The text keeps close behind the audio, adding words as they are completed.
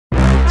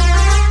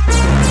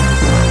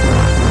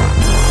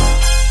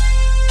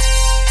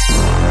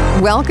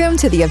Welcome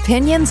to the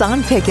Opinions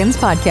on Pickens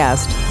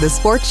podcast, the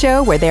sports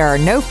show where there are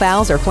no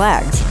fouls or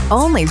flags,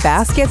 only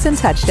baskets and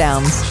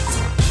touchdowns.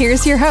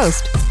 Here's your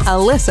host,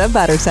 Alyssa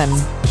Butterson.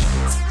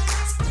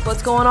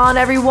 What's going on,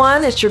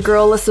 everyone? It's your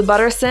girl, Alyssa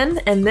Butterson,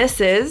 and this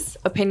is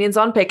Opinions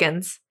on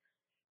Pickens.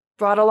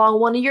 Brought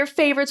along one of your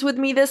favorites with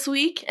me this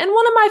week, and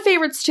one of my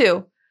favorites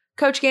too.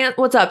 Coach Gant,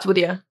 what's up with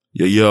you?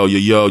 Yo.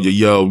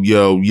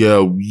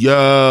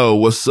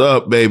 What's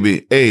up,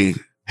 baby? Hey,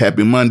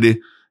 happy Monday.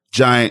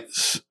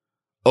 Giants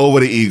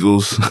over the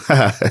Eagles.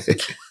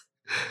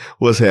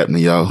 What's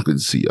happening, y'all? Good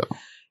to see y'all.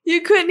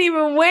 You couldn't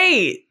even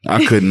wait.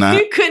 I could not.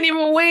 You couldn't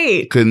even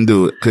wait. Couldn't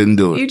do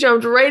it. You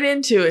jumped right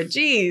into it.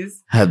 Jeez.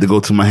 Had to go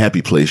to my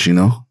happy place, you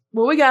know?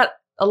 Well, we got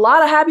a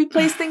lot of happy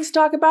place things to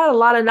talk about, a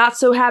lot of not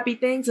so happy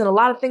things, and a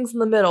lot of things in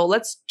the middle.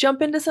 Let's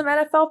jump into some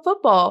NFL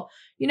football.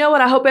 You know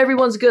what? I hope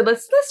everyone's good.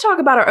 Let's talk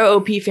about our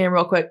OOP fam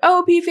real quick.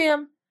 OOP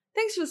fam,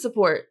 thanks for the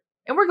support.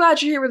 And we're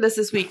glad you're here with us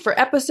this week for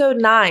episode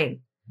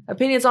 9.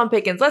 Opinions on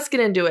Pickens. Let's get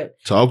into it.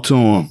 Talk to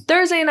him.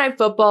 Thursday night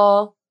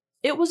football.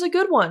 It was a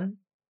good one.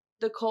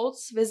 The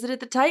Colts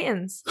visited the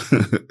Titans.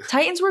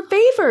 Titans were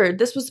favored.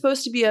 This was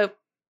supposed to be a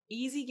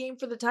easy game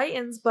for the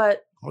Titans,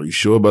 but Are you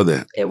sure about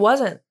that? it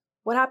wasn't.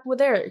 What happened with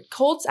there?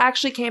 Colts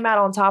actually came out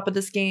on top of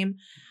this game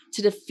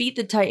to defeat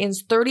the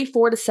Titans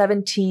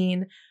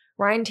 34-17.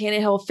 Ryan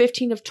Tannehill,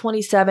 15 of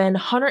 27,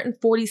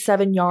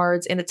 147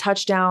 yards and a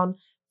touchdown.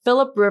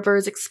 Phillip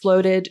Rivers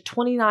exploded,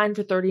 29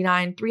 for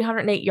 39,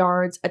 308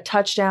 yards, a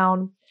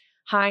touchdown.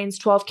 Hines,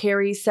 12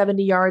 carries,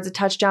 70 yards, a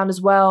touchdown as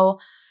well.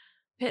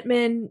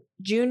 Pittman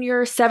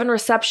Jr., 7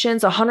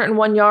 receptions,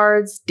 101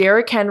 yards.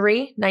 Derrick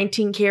Henry,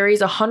 19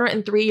 carries,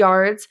 103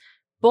 yards.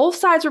 Both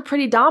sides were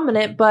pretty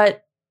dominant,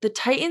 but the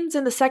Titans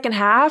in the second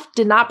half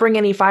did not bring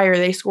any fire.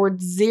 They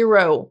scored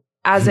 0,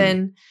 as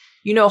in,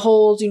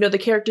 holes, the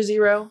character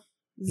 0?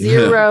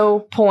 0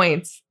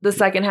 points the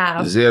second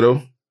half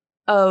 0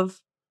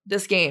 of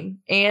this game.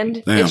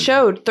 And Damn. it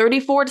showed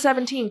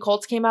 34-17.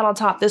 Colts came out on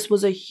top. This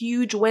was a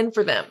huge win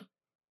for them.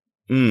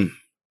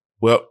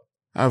 Well,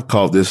 I've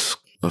called this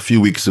a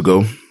few weeks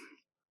ago.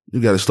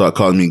 You got to start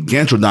calling me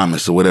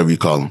Gantrodamus or whatever you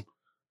call them.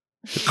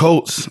 The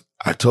Colts,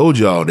 I told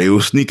y'all, they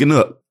were sneaking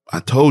up.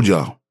 I told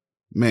y'all.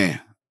 Man,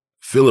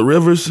 Phillip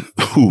Rivers,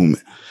 man,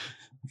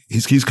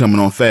 he's coming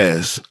on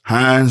fast.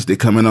 Hines, they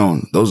coming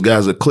on. Those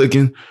guys are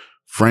clicking.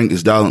 Frank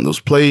is dialing those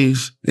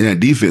plays, and that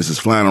defense is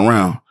flying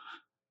around.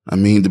 I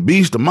mean, the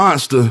beast, the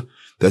monster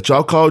that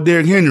y'all call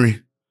Derrick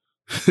Henry,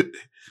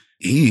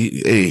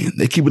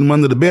 they keeping him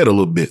under the bed a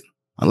little bit.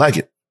 I like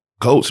it.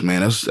 Colts,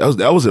 man,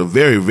 that was a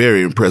very,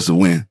 very impressive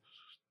win.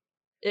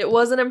 It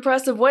was an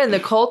impressive win. The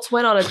Colts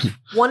went on a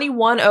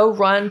 21-0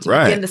 run to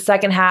begin the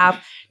second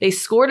half. They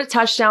scored a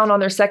touchdown on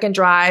their second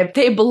drive.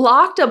 They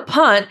blocked a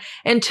punt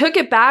and took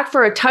it back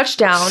for a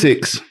touchdown.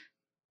 6.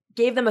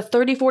 Gave them a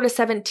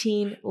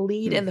 34-17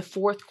 lead in the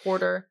fourth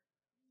quarter.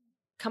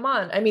 Come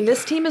on. I mean,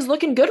 this team is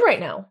looking good right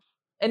now.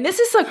 And this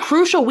is a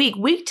crucial week.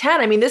 Week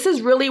 10. I mean, this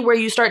is really where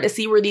you start to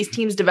see where these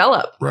teams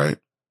develop. Right.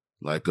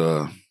 Like,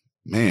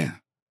 man,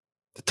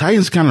 the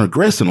Titans kind of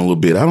regressing a little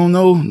bit. I don't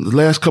know. The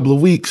last couple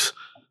of weeks,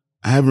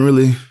 I haven't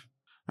really.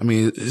 I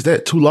mean, is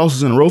that 2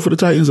 losses in a row for the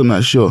Titans? I'm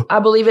not sure. I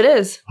believe it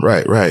is.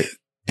 Right.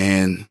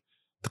 And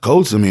the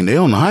Colts, I mean, they're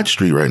on the hot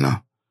streak right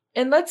now.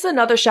 And let's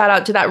another shout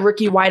out to that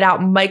rookie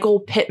wideout, Michael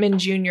Pittman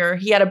Jr.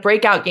 He had a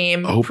breakout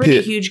game,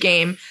 pretty huge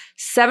game,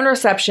 7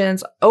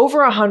 receptions, over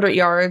 100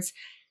 yards,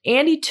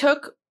 and he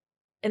took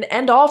an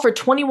end all for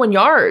 21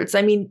 yards.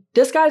 I mean,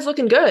 this guy's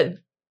looking good.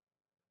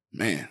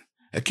 Man,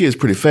 that kid's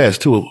pretty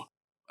fast too.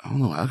 I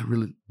don't know. I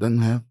really doesn't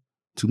have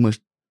too much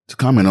to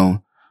comment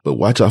on, but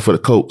watch out for the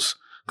Colts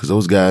because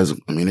those guys,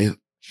 I mean, they're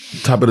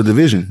top of the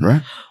division,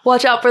 right?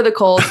 Watch out for the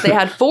Colts. They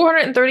had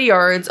 430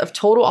 yards of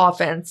total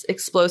offense,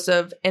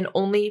 explosive, and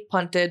only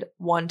punted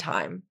 1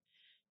 time.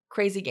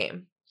 Crazy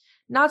game.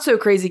 Not so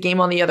crazy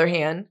game on the other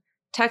hand.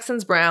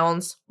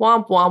 Texans-Browns.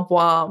 Womp, womp,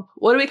 womp.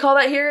 What do we call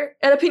that here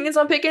at Opinions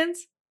on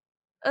Pickens?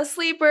 A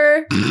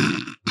sleeper.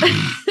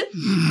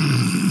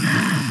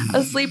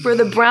 A sleeper.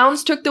 The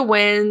Browns took the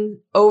win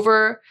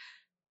over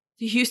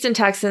the Houston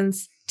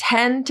Texans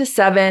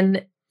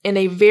 10-7 in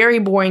a very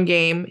boring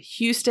game.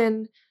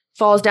 Houston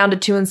falls down to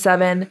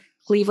 2-7.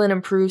 Cleveland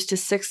improves to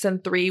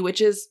 6-3,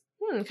 which is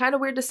kind of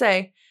weird to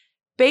say.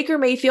 Baker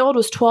Mayfield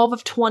was 12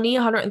 of 20,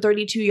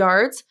 132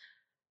 yards.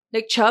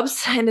 Nick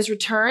Chubb's in his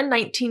return,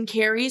 19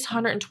 carries,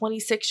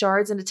 126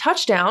 yards, and a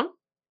touchdown.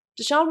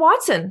 Deshaun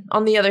Watson,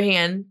 on the other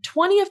hand,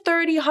 20 of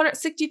 30,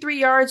 163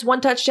 yards, 1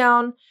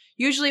 touchdown.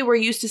 Usually we're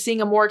used to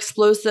seeing a more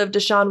explosive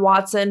Deshaun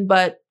Watson,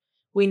 but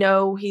we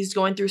know he's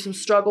going through some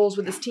struggles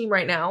with his team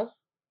right now.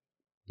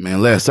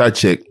 Man, last I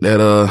checked,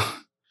 that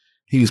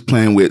he was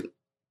playing with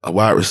a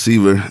wide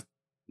receiver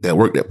that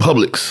worked at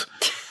Publix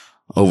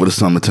over the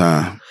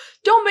summertime.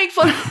 Don't make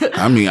fun.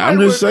 I mean, I'm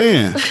just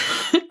saying.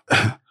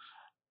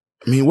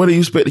 I mean, what do you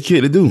expect the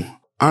kid to do?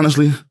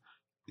 Honestly,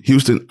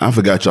 Houston, I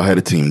forgot y'all had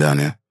a team down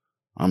there.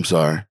 I'm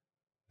sorry.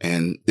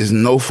 And it's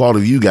no fault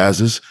of you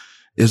guys.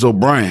 It's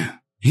O'Brien.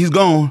 He's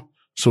gone.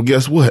 So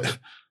guess what?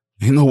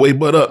 Ain't no way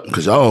but up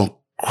because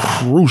y'all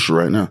crucial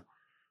right now.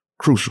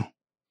 Crucial.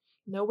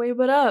 No way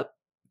but up.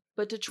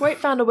 But Detroit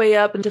found a way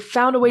up and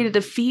found a way to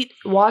defeat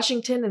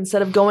Washington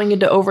instead of going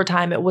into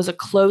overtime. It was a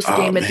close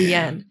game at the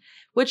end,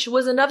 which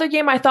was another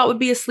game I thought would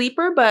be a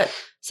sleeper, but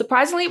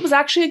surprisingly, it was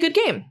actually a good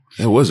game.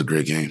 It was a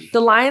great game. The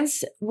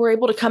Lions were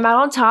able to come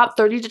out on top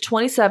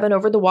 30-27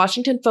 over the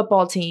Washington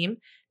football team.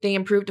 They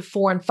improved to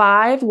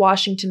 4-5.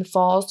 Washington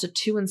falls to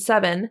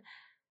 2-7.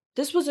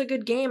 This was a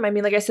good game. I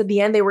mean, like I said, at the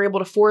end, they were able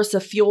to force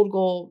a field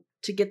goal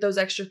to get those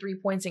extra 3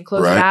 points and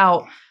close it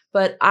out.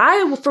 But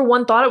I, for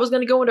one, thought it was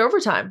going to go into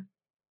overtime.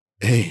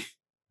 Hey,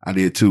 I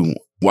did too.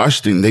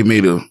 Washington, they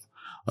made a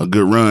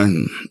good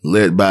run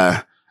led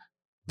by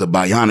the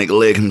bionic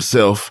leg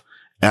himself,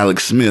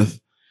 Alex Smith,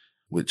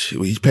 which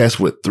he passed,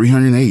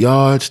 308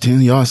 yards,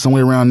 10 yards,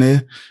 somewhere around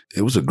there.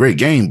 It was a great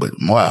game, but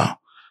wow,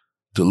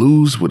 to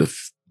lose with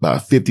about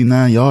a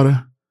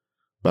 59-yarder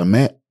by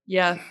Matt.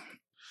 Yeah.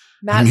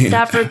 Matt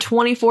Stafford,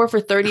 24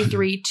 for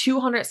 33,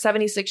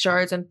 276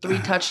 yards and 3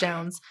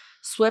 touchdowns.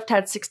 Swift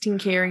had 16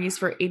 carries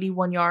for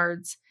 81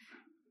 yards.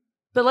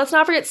 But let's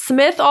not forget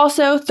Smith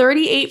also,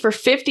 38 for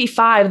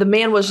 55. The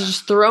man was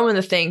just throwing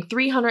the thing,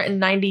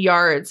 390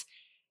 yards.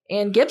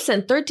 And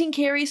Gibson, 13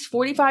 carries,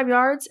 45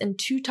 yards, and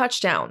 2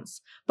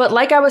 touchdowns. But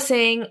like I was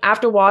saying,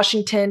 after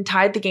Washington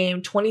tied the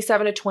game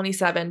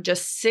 27-27,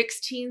 just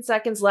 16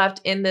 seconds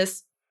left in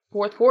this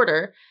fourth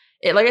quarter,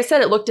 like I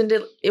said, it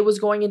was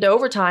going into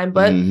overtime,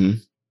 but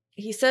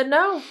he said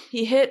no.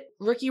 He hit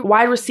rookie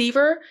wide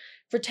receiver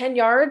for 10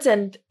 yards,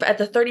 and at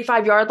the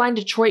 35-yard line,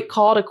 Detroit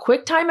called a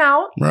quick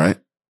timeout. Right.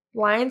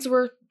 Lions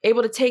were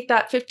able to take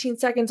that 15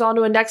 seconds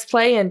onto a next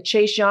play, and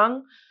Chase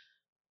Young,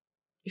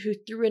 who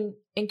threw an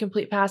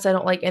incomplete pass. I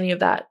don't like any of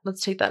that.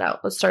 Let's take that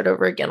out. Let's start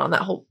over again on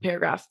that whole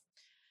paragraph.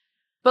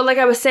 But like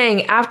I was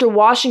saying, after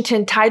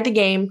Washington tied the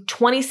game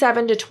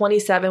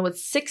 27-27 with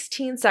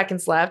 16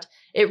 seconds left,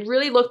 it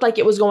really looked like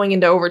it was going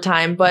into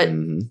overtime, but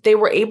they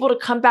were able to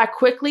come back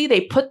quickly.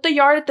 They put the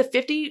yard at the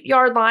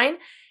 50-yard line,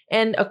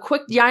 and a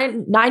quick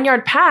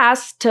 9-yard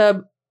pass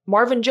to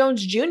Marvin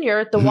Jones Jr.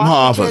 at the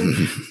Washington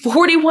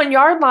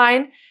 41-yard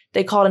line.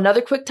 They called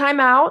another quick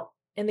timeout,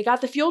 and they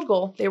got the field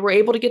goal. They were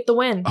able to get the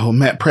win. Oh,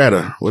 Matt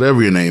Prater,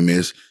 whatever your name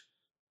is.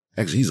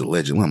 Actually, he's a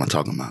legend. What am I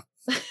talking about?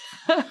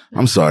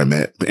 I'm sorry,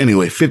 Matt. But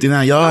anyway,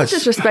 59 yards. Don't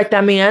disrespect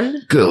that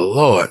man. Good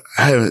Lord.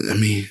 I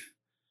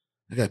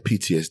got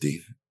PTSD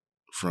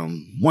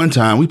from one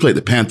time we played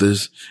the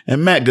Panthers,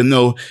 and Matt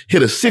Gano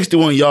hit a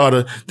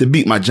 61-yarder to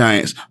beat my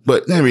Giants.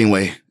 But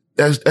anyway,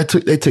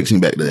 that takes me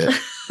back to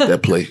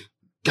that play.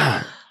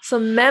 God.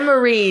 Some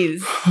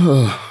memories.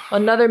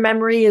 Another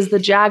memory is the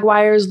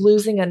Jaguars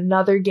losing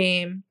another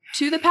game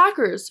to the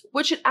Packers,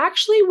 which it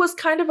actually was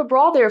kind of a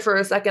brawl there for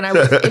a second. I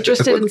was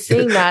interested in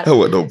seeing that. That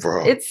was no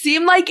brawl. It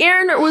seemed like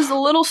Aaron was a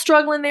little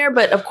struggling there,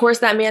 but of course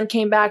that man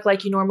came back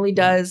like he normally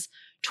does.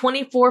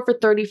 24 for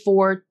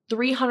 34,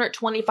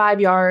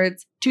 325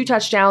 yards, 2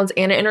 touchdowns,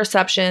 and an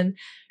interception.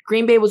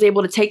 Green Bay was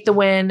able to take the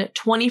win,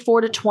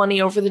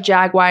 24-20 over the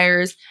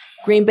Jaguars.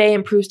 Green Bay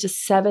improves to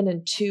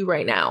 7-2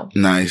 right now.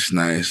 Nice.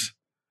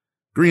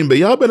 Green Bay,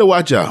 y'all better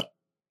watch out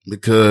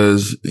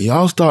because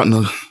y'all starting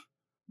to,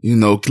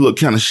 look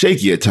kind of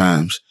shaky at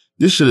times.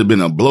 This should have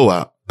been a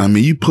blowout. I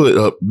mean, you put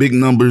up big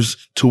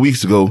numbers 2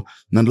 weeks ago.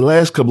 Now, the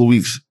last couple of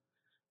weeks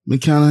been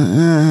kind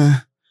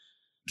of,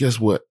 guess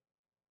what?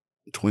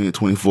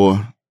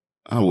 20-24.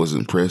 I was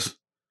impressed.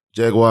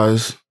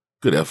 Jaguars,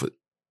 good effort.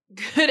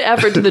 Good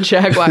effort to the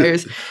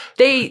Jaguars.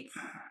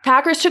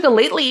 Packers took a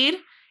late lead,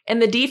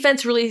 and the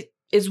defense really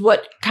is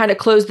what kind of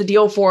closed the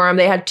deal for them.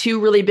 They had 2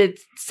 really big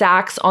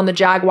sacks on the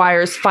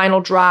Jaguars' final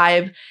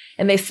drive,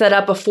 and they set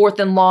up a 4th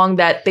and long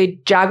that the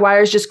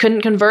Jaguars just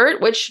couldn't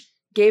convert, which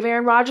gave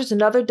Aaron Rodgers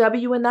another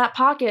W in that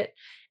pocket.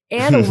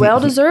 And a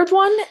well-deserved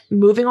one,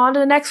 moving on to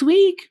the next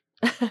week.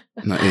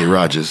 Not Aaron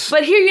Rodgers.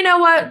 But here, you know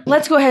what?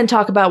 Let's go ahead and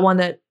talk about one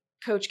that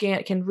Coach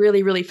Gant can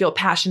really, really feel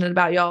passionate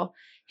about, y'all.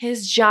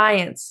 His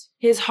Giants,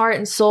 his heart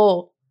and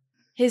soul,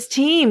 his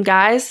team,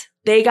 guys.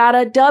 They got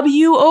a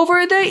W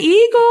over the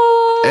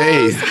Eagles.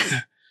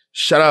 Hey,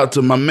 shout out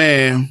to my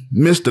man,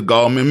 Mr.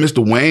 Gallman,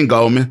 Mr. Wayne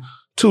Gallman.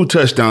 2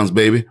 touchdowns,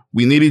 baby.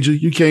 We needed you.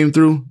 You came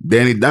through.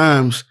 Danny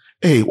Dimes.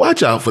 Hey,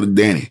 watch out for the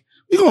Danny.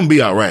 We're going to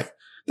be all right.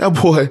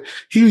 That boy,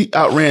 he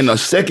outran the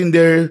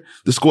secondary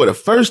to score the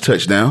first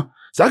touchdown.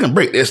 So I can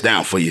break this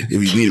down for you if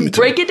you need me to.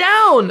 Break it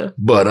down.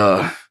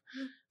 But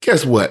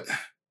guess what?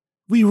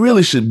 We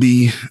really should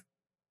be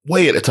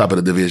way at the top of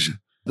the division.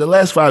 The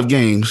last 5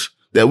 games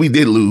that we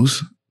did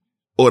lose,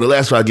 or the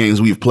last 5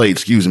 games we've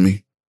played,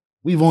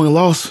 we've only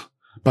lost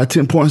by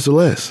 10 points or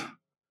less.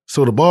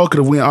 So the ball could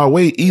have went our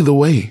way either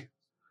way.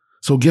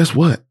 So guess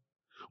what?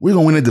 We're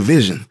going to win the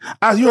division.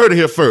 You heard it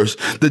here first.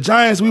 The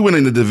Giants, we win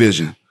in the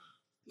division.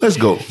 Let's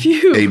go,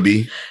 Phew.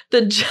 AB.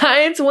 The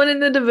Giants win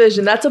in the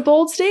division. That's a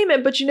bold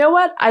statement, but you know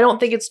what? I don't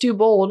think it's too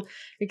bold,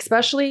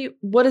 especially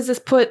what does this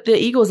put the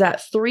Eagles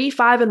at?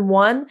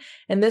 3-5-1,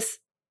 and this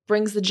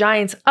brings the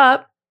Giants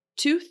up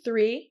to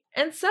 3-7.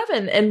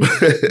 And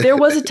there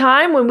was a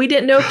time when we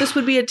didn't know if this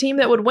would be a team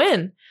that would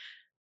win.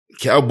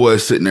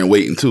 Cowboys sitting there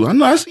waiting too. I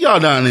know I see y'all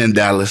down there in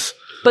Dallas.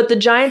 But the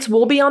Giants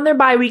will be on their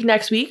bye week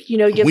next week. You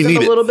know, give them a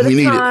little bit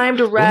of time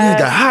to rest.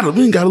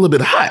 We got a little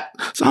bit hot.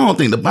 So I don't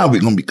think the bye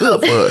week going to be good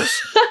for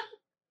us.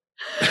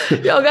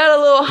 Y'all got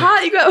a little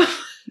hot. You got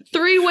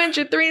 3 wins.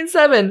 You're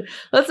 3-7.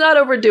 Let's not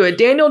overdo it.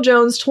 Daniel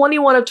Jones,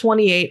 21 of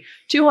 28,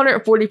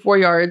 244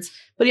 yards.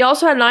 But he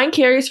also had 9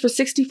 carries for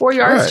 64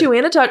 yards too,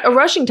 and a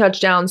rushing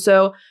touchdown.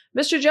 So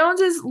Mr.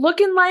 Jones is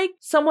looking like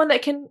someone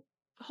that can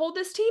hold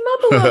this team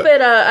up a little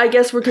bit, I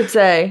guess we could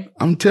say.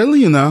 I'm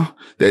telling you now,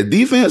 that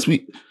defense,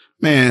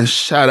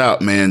 shout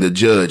out, man, the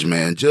Judge,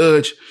 man.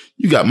 Judge,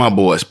 you got my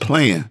boys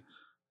playing.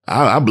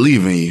 I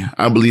believe in you.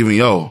 I believe in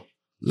y'all.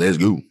 Let's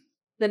go.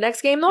 The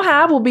next game they'll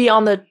have will be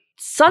on the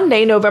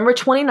Sunday, November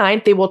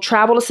 29th. They will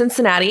travel to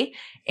Cincinnati,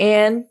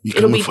 and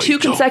it'll be 2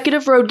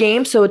 consecutive road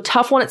games. So a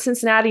tough one at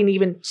Cincinnati, and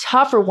even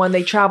tougher one.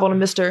 They travel to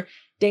Mr.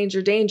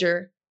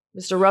 Danger,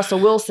 Mr. Russell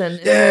Wilson.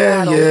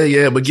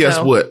 Yeah. But guess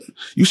what?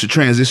 You should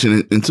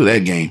transition into that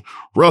game.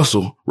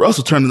 Russell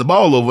turning the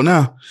ball over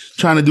now,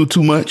 trying to do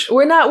too much.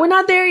 We're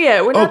not there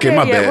yet. We're not there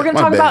yet. Bad, we're going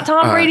to talk about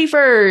Tom Brady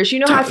first. You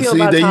know how I feel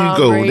about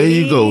Tom Brady. There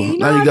you go.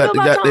 Now you got the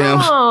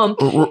goddamn.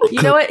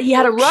 You know what? He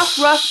had a rough,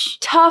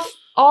 tough,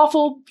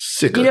 awful,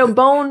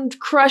 bone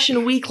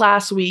crushing week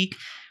last week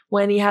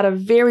when he had a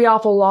very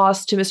awful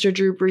loss to Mr.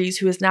 Drew Brees,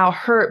 who is now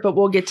hurt, but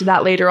we'll get to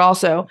that later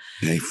also.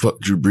 Yeah, he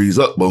fucked Drew Brees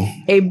up, Bo.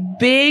 A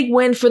big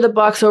win for the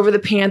Bucs over the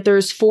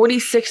Panthers,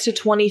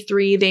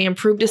 46-23. They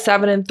improved to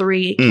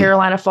 7-3.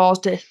 Carolina falls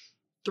to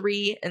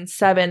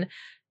 3-7.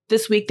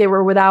 This week they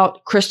were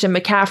without Christian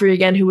McCaffrey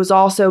again, who was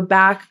also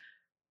back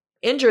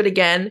injured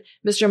again.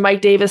 Mr.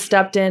 Mike Davis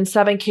stepped in,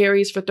 7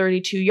 carries for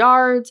 32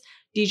 yards.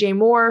 DJ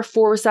Moore,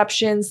 4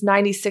 receptions,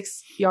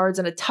 96 yards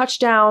and a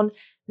touchdown.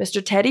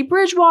 Mr. Teddy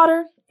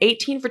Bridgewater,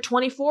 18 for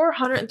 24,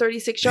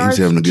 136 yards,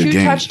 2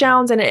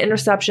 touchdowns and an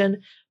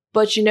interception.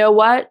 But you know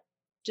what?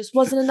 Just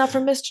wasn't enough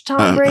for Mr.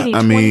 Tom Brady.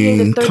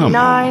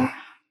 28-39,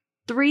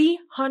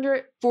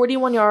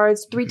 341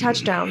 yards, 3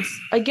 touchdowns.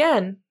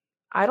 Again,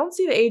 I don't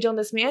see the age on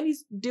this man.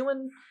 He's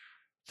doing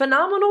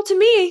phenomenal to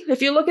me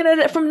if you're looking at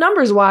it from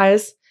numbers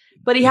wise.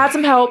 But he had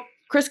some help.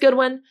 Chris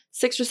Goodwin,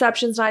 6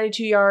 receptions,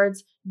 92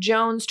 yards.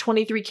 Jones,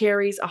 23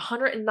 carries,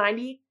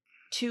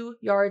 192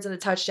 yards and a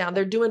touchdown.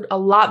 They're doing a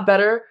lot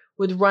better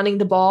with running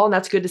the ball, and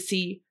that's good to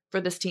see for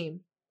this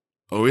team.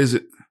 Oh, is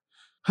it?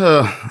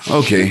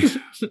 Okay.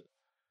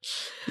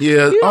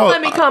 Yeah. You don't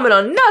let me comment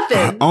on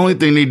nothing. Only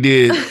thing they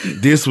did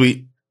this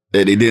week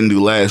that they didn't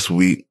do last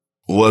week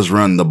was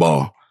run the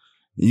ball.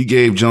 You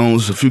gave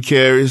Jones a few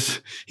carries.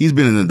 He's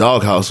been in the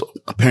doghouse,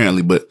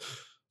 apparently, but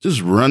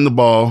just run the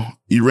ball.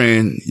 You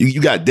ran.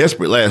 You got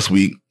desperate last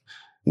week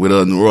with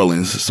New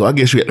Orleans, so I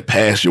guess you had to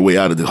pass your way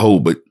out of the hole,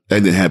 but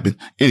that didn't happen.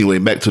 Anyway,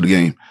 back to the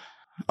game.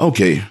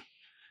 Okay.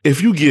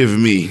 If you give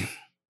me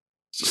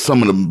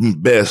some of the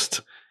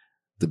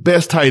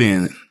best tight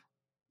end,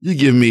 you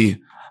give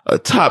me a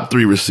top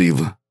 3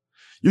 receiver,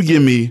 you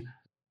give me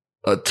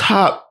a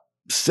top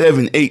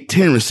 7, 8,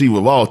 10 receiver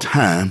of all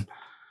time,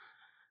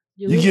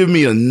 you give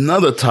me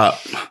another top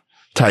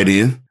tight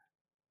end.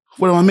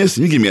 What am I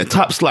missing? You give me a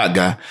top slot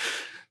guy.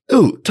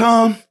 Ooh,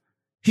 Tom,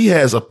 he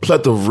has a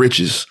plethora of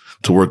riches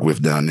to work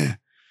with down there.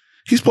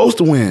 He's supposed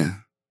to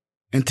win.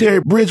 And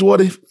Terry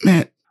Bridgewater,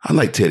 man, I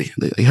like Teddy.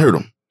 They hurt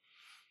him.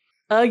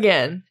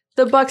 Again,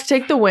 the Bucs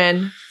take the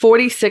win,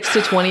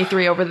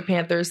 46-23 over the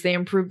Panthers. They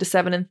improved to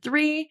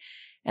 7-3.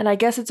 And I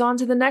guess it's on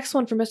to the next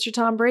one for Mr.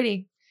 Tom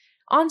Brady.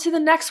 On to the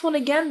next one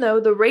again, though.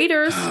 The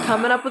Raiders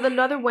coming up with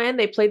another win.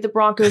 They played the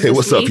Broncos this week.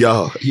 What's up,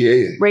 y'all?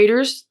 Yeah.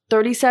 Raiders,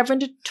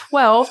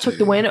 37-12, took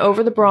the win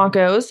over the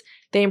Broncos.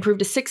 They improved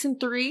to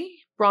 6-3.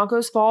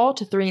 Broncos fall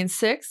to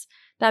 3-6.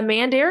 That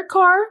man, Derek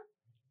Carr,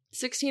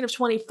 16 of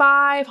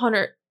 25,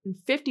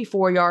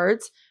 154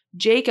 yards.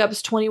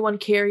 Jacobs, 21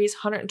 carries,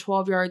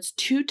 112 yards,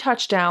 2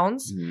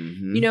 touchdowns.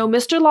 Mm-hmm. You know,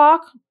 Mr.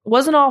 Locke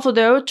wasn't awful,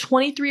 though.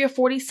 23 of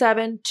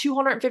 47,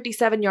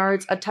 257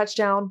 yards, a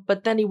touchdown,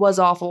 but then he was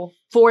awful.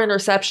 4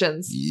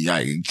 interceptions.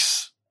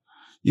 Yikes.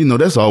 You know,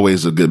 that's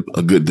always a good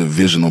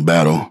divisional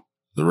battle,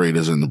 the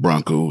Raiders and the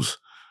Broncos.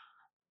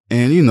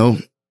 And, you know,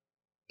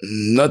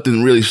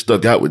 nothing really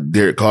stuck out with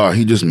Derek Carr.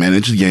 He just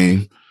managed the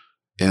game.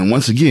 And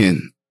once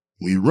again,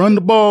 when you run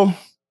the ball,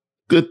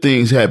 good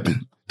things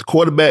happen. The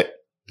quarterback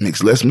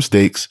makes less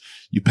mistakes.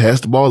 You pass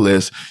the ball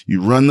less.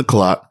 You run the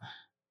clock,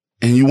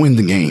 and you win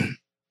the game.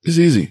 It's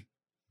easy.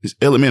 It's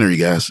elementary,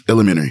 guys.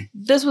 Elementary.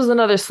 This was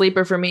another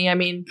sleeper for me. I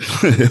mean,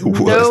 there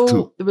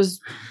was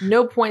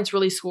no points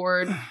really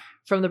scored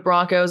from the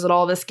Broncos at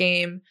all this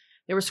game.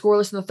 They were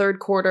scoreless in the third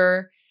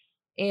quarter,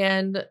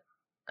 and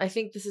I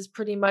think this is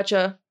pretty much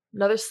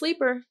another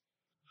sleeper.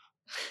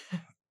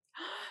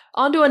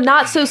 On to a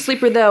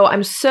not-so-sleeper, though.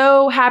 I'm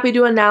so happy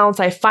to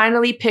announce I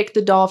finally picked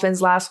the Dolphins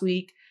last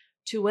week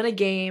to win a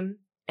game,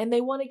 and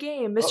they won a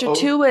game. Mr.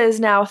 Tua is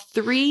now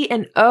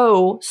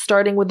 3-0,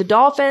 starting with the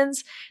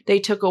Dolphins. They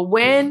took a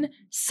win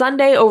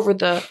Sunday over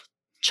the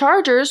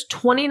Chargers,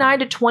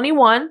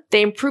 29-21.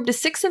 They improved to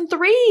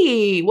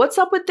 6-3. What's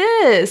up with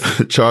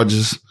this?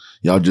 Chargers,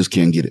 y'all just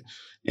can't get it.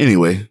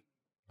 Anyway,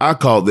 I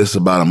called this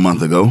about a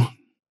month ago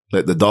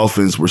that the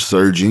Dolphins were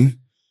surging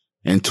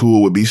and Tua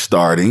would be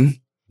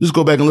starting. Just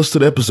go back and listen to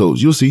the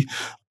episodes. You'll see.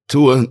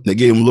 Tua, they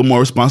gave him a little more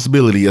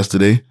responsibility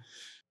yesterday.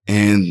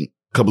 And a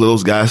couple of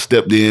those guys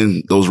stepped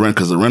in,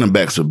 because the running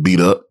backs are beat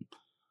up.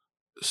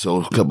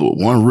 So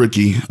one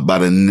rookie by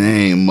the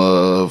name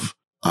of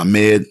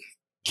Ahmed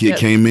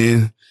came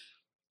in.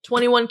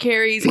 21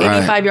 carries,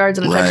 85 yards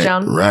and a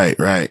touchdown.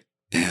 Right.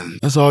 And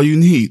that's all you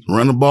need.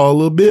 Run the ball a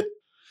little bit.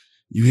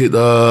 You hit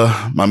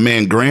my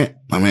man Grant.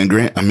 I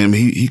mean,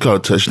 he caught a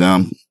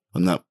touchdown.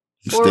 I'm not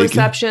mistaken. 4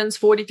 receptions,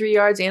 43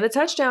 yards, and a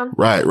touchdown.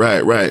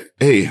 Right.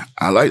 Hey,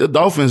 I like the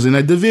Dolphins in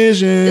that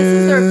division. This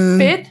is their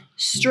 5th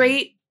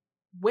straight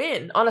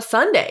win on a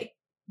Sunday,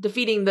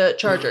 defeating the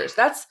Chargers.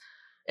 That's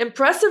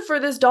impressive for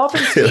this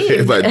Dolphins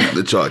team.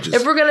 The Chargers.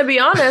 If we're going to be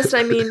honest,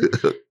 I mean,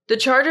 the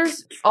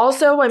Chargers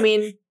also,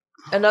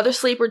 another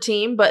sleeper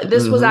team, but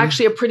this was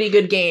actually a pretty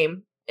good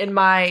game, in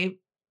my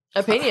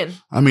opinion.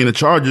 I mean, the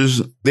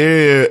Chargers,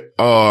 they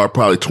are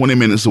probably 20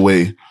 minutes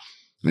away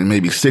and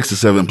maybe 6 or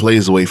 7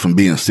 plays away from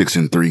being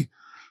 6-3.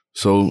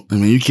 So, I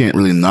mean, you can't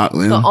really knock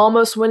them. The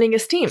almost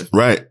winningest team.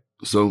 Right.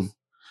 So,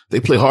 they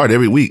play hard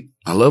every week.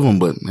 I love them,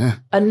 but yeah.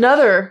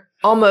 Another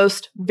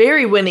almost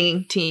very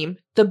winning team,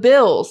 the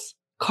Bills.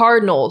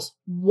 Cardinals.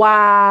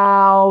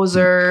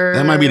 Wowzers.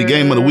 That might be the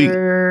game of the week.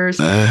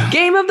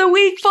 Game of the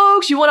week,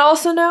 folks. You want to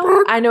also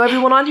know? I know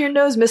everyone on here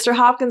knows Mr.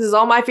 Hopkins is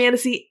on my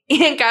fantasy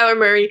and Kyler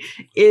Murray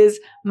is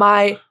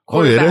my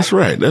quarterback. Oh, yeah, that's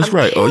right. That's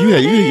right. Oh, you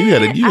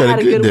had a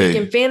good day. Week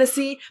in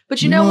fantasy.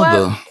 But you know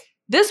what?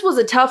 This was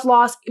a tough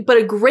loss, but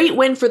a great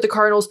win for the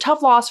Cardinals.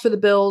 Tough loss for the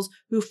Bills,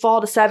 who fall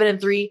to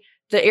 7-3.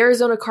 The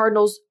Arizona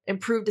Cardinals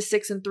improved to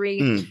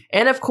 6-3.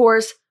 And, of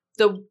course,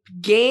 the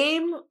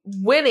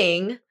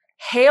game-winning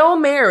Hail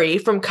Mary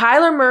from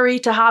Kyler Murray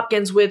to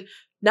Hopkins with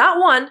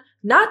not 1,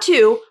 not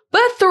 2,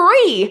 but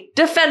 3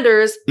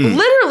 defenders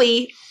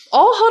literally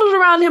all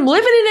huddled around him,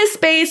 living in his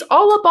space,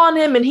 all up on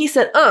him. And he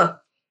said,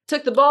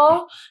 took the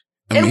ball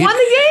and won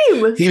the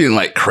game. He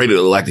didn't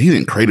cradle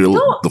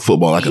the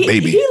football like a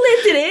baby. He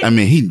lifted it. I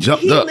mean, he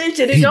jumped up.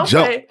 He jumped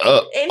up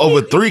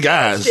over 3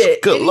 guys.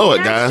 Good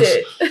Lord, guys.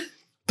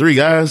 3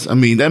 guys. I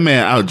mean, that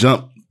man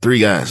out-jumped 3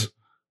 guys.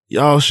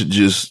 Y'all should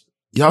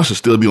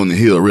still be on the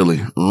hill, really,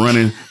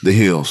 running the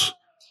hills.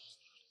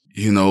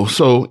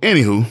 So,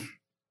 anywho.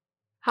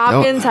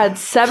 Hopkins had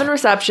 7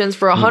 receptions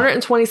for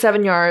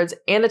 127 yards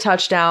and a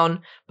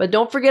touchdown. But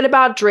don't forget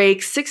about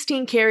Drake,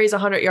 16 carries,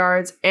 100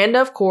 yards. And,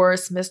 of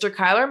course, Mr.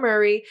 Kyler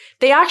Murray.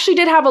 They actually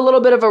did have a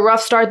little bit of a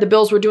rough start. The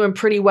Bills were doing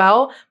pretty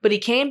well. But he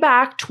came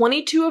back,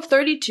 22 of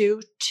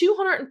 32,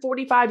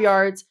 245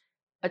 yards,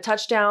 a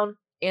touchdown,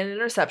 and an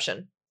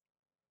interception.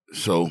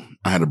 So,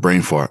 I had a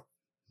brain fart.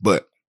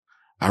 But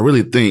I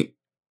really think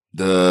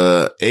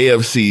the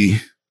AFC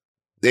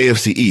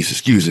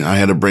East, I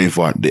had a brain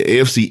fart. The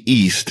AFC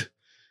East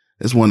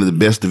is one of the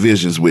best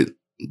divisions with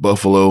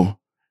Buffalo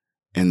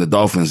and the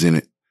Dolphins in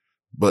it.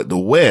 But the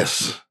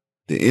West,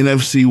 the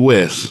NFC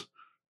West,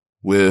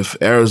 with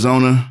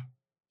Arizona,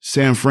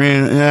 San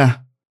Fran,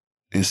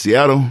 and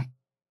Seattle,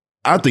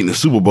 I think the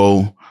Super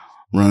Bowl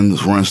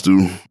runs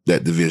through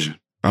that division.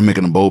 I'm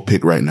making a bold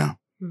pick right now.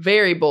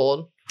 Very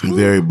bold.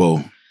 Very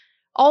bold.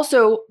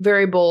 Also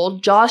very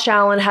bold. Josh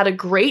Allen had a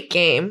great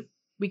game.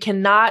 We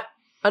cannot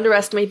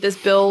underestimate this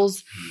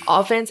Bills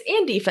offense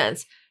and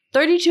defense.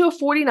 32 of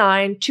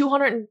 49,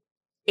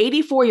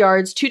 284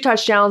 yards, 2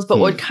 touchdowns. But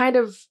what kind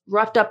of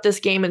roughed up this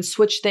game and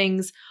switched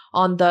things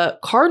on the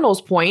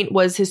Cardinals' point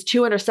was his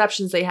 2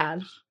 interceptions they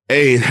had.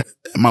 Hey,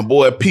 my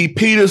boy P.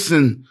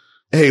 Peterson.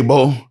 Hey,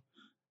 Bo.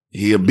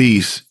 He a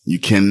beast. You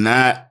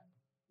cannot.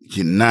 He's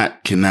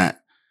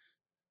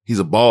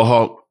a ball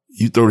hawk.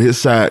 You throw to his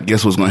side,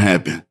 guess what's going to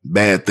happen?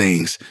 Bad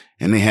things.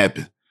 And they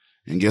happen.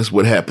 And guess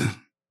what happened?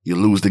 You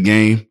lose the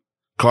game.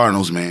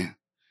 Cardinals, man.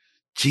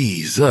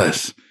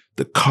 Jesus.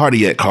 The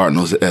cardiac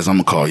Cardinals, as I'm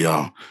going to call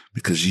y'all.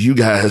 Because you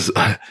guys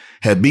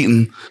have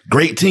beaten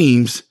great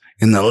teams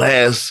in the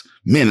last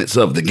minutes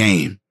of the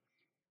game.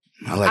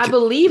 I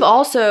believe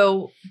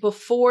also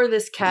before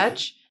this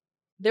catch,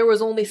 there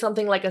was only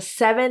something like a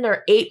 7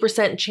 or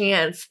 8%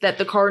 chance that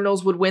the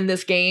Cardinals would win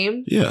this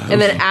game. Yeah. And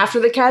then after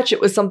the catch,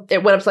 it went up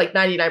to like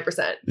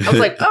 99%. I was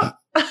like, oh.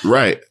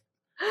 Right.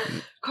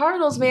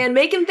 Cardinals, man,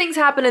 making things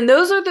happen. And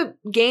those are the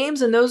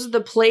games and those are the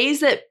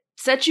plays that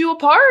set you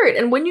apart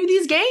and win you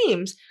these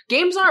games.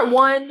 Games aren't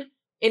won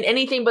in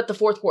anything but the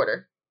fourth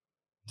quarter.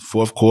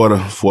 Fourth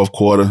quarter.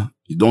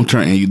 You don't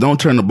turn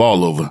the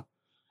ball over,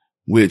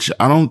 which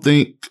I don't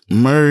think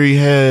Murray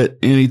had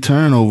any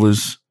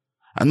turnovers.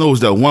 I know it was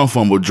that one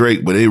fumble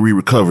Drake, but they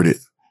recovered it.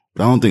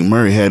 But I don't think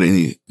Murray had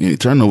any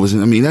turnovers.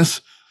 I mean,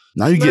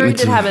 Murray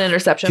did have an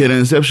interception. He had an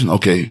interception?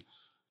 Okay.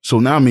 So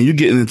now, I mean, you're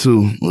getting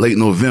into late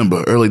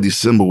November, early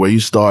December, where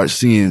you start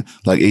seeing,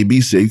 like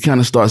AB said, you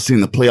kind of start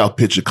seeing the playoff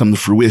picture come to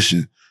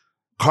fruition.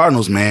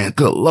 Cardinals, man,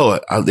 good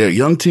Lord. They're a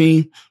young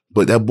team,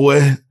 but that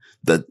boy,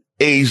 the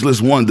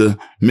ageless wonder,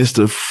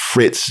 Mr.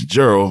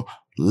 Fitzgerald,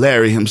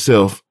 Larry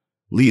himself,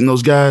 leading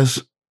those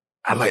guys.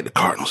 I like the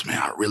Cardinals, man.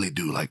 I really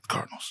do like the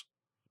Cardinals.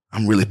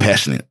 I'm really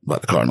passionate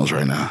about the Cardinals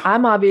right now.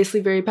 I'm obviously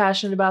very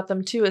passionate about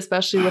them too,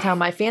 especially with how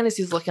my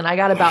fantasy's looking. I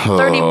got about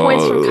 30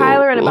 points from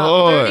Kyler and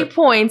about 30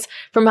 points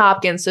from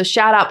Hopkins. So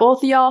shout out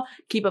both of y'all.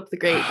 Keep up the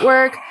great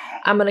work.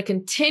 I'm going to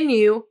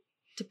continue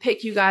to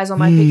pick you guys on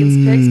my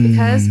Pickens picks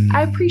because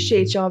I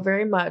appreciate y'all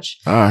very much.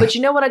 But you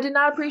know what I did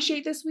not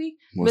appreciate this week?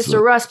 What's Mr.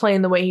 up? Russ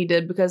playing the way he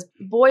did because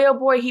boy, oh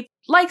boy, he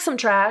likes some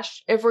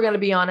trash, if we're going to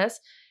be honest.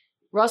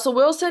 Russell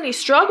Wilson, he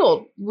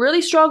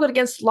really struggled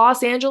against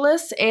Los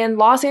Angeles. And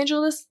Los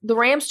Angeles, the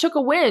Rams took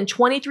a win,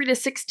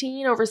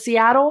 23-16 over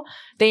Seattle.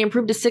 They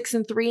improved to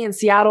 6-3, and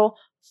Seattle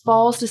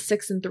falls to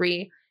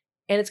 6-3.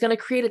 And it's going to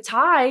create a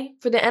tie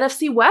for the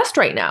NFC West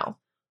right now.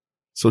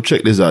 So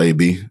check this out,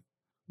 AB.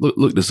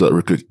 Look this up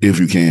real quick, if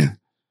you can.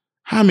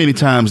 How many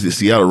times did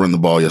Seattle run the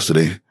ball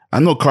yesterday?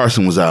 I know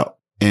Carson was out,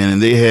 and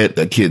they had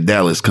that kid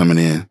Dallas coming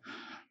in.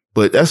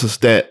 But that's a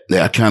stat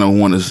that I kind of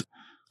want to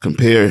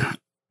compare,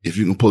 if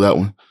you can pull that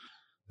one,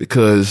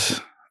 because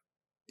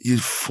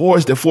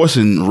they're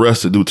forcing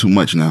Russ to do too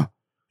much now.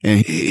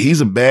 And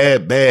he's a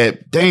bad,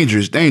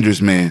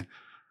 dangerous man.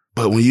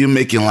 But when you're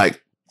making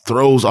like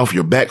throws off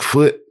your back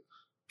foot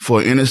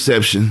for an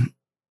interception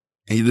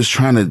and you're just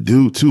trying to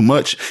do too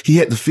much, he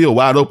had the field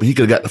wide open. He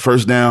could have got the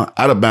first down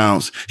out of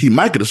bounds. He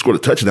might could have scored a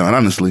touchdown,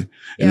 honestly,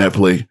 in that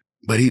play.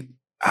 But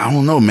I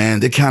don't know, man.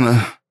 They're kind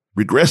of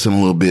regressing a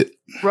little bit.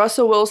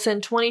 Russell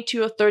Wilson,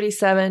 22 of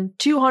 37,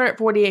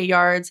 248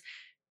 yards.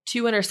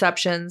 2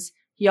 interceptions.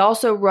 He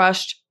also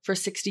rushed for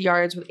 60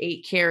 yards with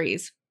 8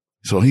 carries.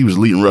 So he was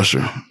leading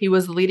rusher. He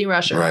was the leading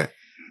rusher. Right.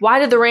 Why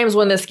did the Rams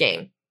win this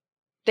game?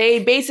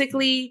 They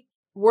basically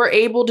were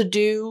able to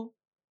do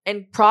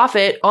and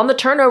profit on the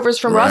turnovers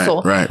from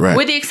Russell. Right.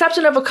 With the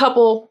exception of a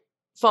couple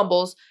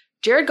fumbles.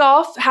 Jared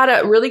Goff had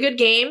a really good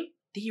game.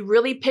 He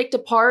really picked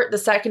apart the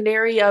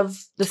secondary of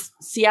the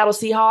Seattle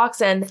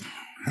Seahawks and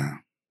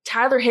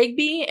Tyler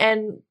Higbee,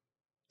 and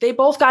they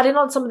both got in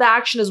on some of the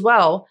action as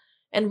well.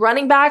 And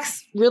running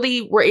backs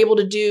really were able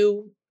to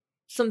do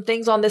some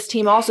things on this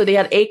team also. They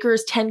had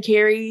Akers, 10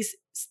 carries,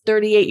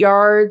 38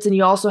 yards. And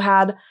you also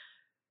had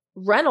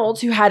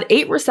Reynolds, who had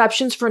 8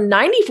 receptions for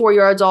 94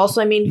 yards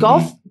also. I mean,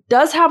 Goff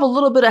does have a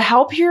little bit of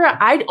help here.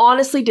 I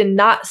honestly did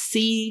not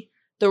see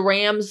the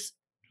Rams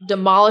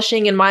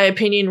demolishing, in my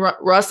opinion,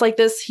 Russ like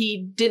this.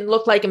 He didn't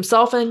look like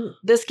himself in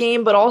this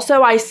game. But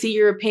also, I see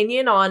your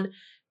opinion on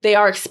they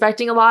are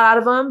expecting a lot out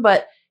of him.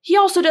 But he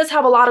also does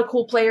have a lot of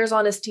cool players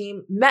on his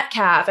team.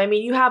 Metcalf. I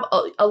mean, you have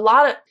a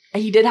lot of...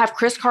 He did have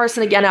Chris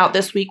Carson again out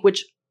this week,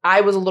 which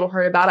I was a little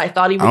hurt about. I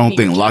thought he would be returning. I don't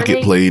think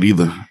Lockett played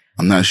either.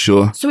 I'm not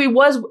sure. So he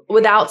was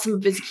without some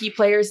of his key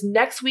players.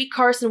 Next week,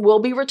 Carson will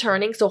be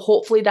returning. So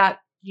hopefully that,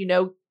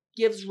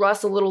 gives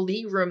Russ a little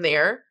league room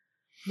there.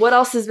 What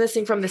else is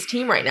missing from this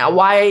team right now?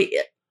 Why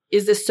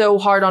is this so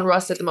hard on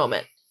Russ at the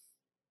moment?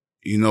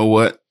 You know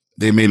what?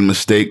 They made a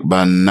mistake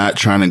by not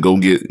trying to go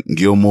get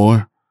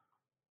Gilmore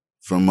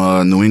from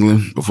New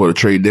England before the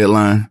trade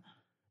deadline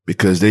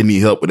because they need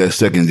help with that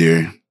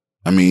secondary.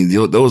 I mean,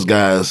 those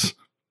guys,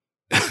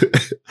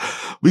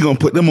 we're going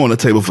to put them on the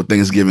table for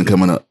Thanksgiving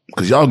coming up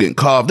because y'all getting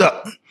carved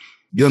up.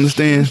 You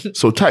understand?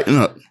 So tighten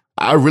up.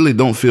 I really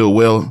don't feel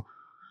well,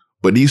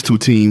 but these two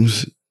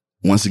teams,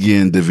 once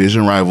again,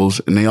 division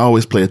rivals, and they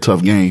always play a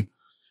tough game.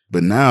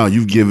 But now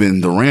you've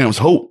given the Rams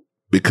hope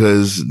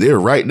because they're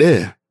right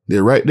there.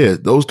 They're right there.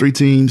 Those 3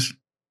 teams,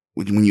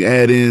 when you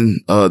add in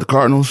the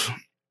Cardinals,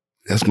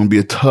 that's going to be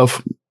a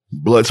tough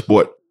blood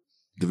sport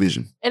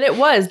division. And it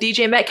was.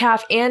 DJ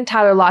Metcalf and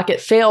Tyler Lockett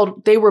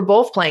failed. They were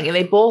both playing, and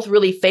they both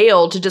really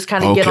failed to just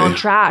kind of get on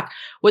track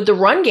with the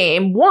run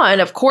game. One,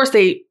 of course,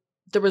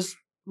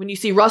 when you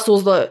see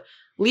Russell's the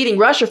leading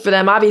rusher for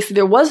them, obviously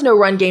there was no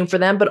run game for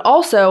them, but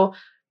also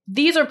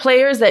these are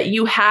players that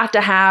you have to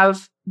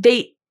have.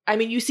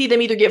 You see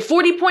them either get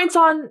 40 points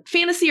on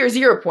fantasy or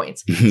 0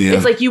 points. Yeah.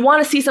 It's like you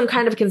want to see some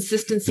kind of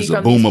consistency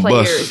from these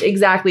players. Bust.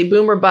 Exactly.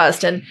 Boom or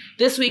bust. And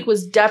this week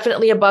was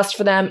definitely a bust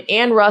for them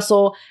and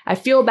Russell. I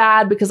feel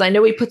bad because I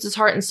know he puts his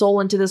heart and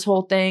soul into this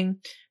whole thing,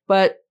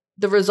 but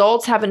the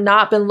results have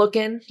not been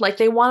looking like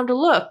they want them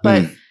to look.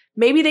 But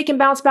maybe they can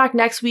bounce back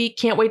next week.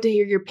 Can't wait to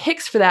hear your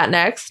picks for that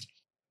next.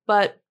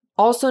 But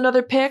also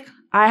another pick,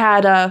 I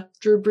had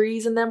Drew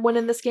Brees and them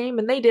winning this game,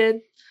 and they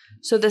did.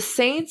 So the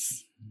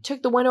Saints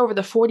took the win over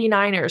the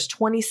 49ers,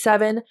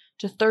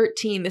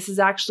 27-13. This is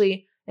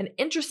actually an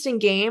interesting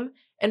game.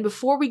 And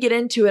before we get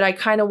into it, I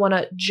kind of want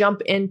to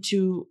jump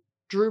into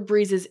Drew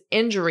Brees'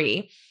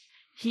 injury.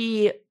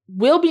 He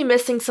will be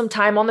missing some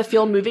time on the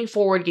field moving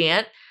forward,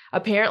 Gant.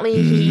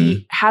 Apparently,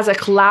 he has a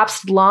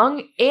collapsed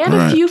lung and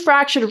a few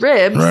fractured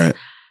ribs. Right.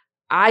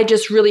 I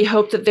just really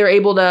hope that they're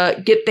able to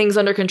get things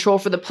under control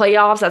for the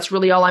playoffs. That's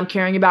really all I'm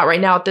caring about right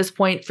now at this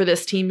point for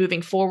this team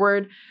moving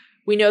forward.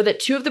 We know that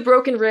 2 of the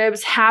broken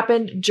ribs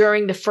happened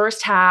during the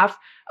first half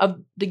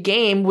of the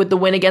game with the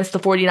win against the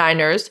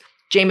 49ers.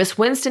 Jameis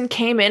Winston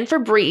came in for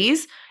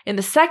Brees in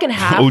the second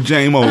half. Oh,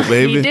 J-Mo,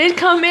 baby. He did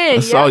come in.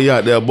 I saw you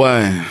out there,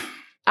 boy.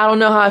 I don't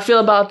know how I feel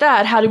about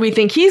that. How do we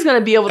think he's going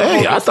to be able to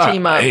hold this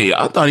team up?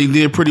 I thought he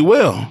did pretty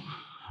well.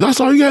 That's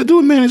all you got to do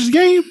is manage the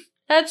game.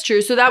 That's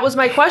true. So that was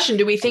my question.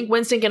 Do we think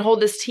Winston can hold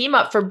this team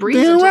up for Brees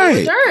Damn until right.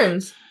 he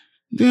returns?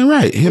 Damn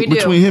right.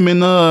 Between him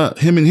and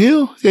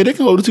Hill, yeah, they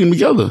can hold the team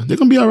together. They're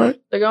gonna be all right.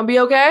 They're gonna be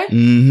okay?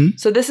 Mm-hmm.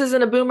 So this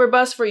isn't a boomer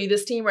bust for you,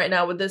 this team right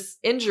now with this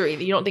injury.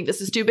 You don't think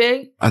this is too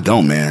big? I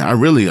don't, man. I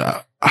really,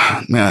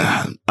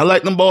 man, I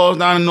like them balls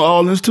down in New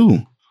Orleans too.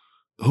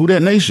 Who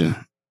that nation?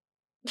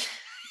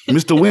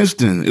 Mr.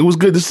 Winston, it was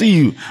good to see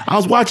you. I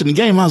was watching the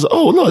game. I was like,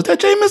 oh, look, is that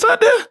Jameis out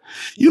there?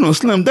 You done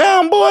slim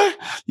down, boy.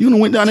 You done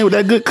went down there with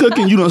that good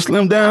cooking. You done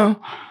slim down.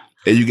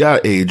 And you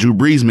got Drew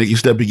Brees make you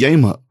step your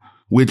game up,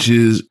 which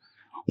is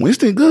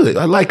Winston good.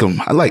 I like him.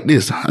 I like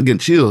this. I'm getting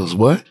chills,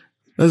 boy.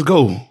 Let's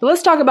go. But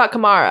let's talk about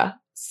Kamara.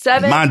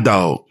 7 My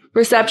dog.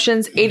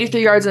 receptions,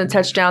 83 yards and a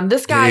touchdown.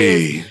 This guy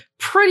is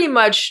pretty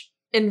much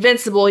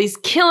invincible. He's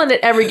killing it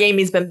every game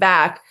he's been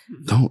back.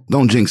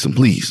 Don't jinx him,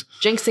 please.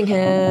 Jinxing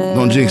him.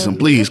 Don't jinx him,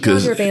 please,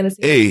 because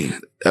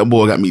that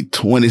boy got me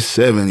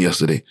 27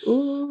 yesterday.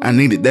 Ooh. I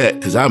needed that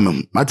because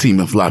my team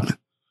been flopping.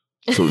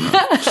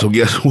 So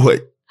guess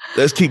what?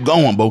 Let's keep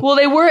going, Bo. Well,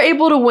 they were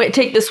able to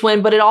take this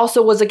win, but it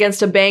also was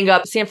against a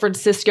bang-up San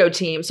Francisco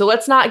team. So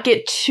let's not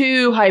get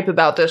too hype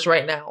about this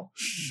right now.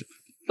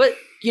 But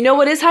you know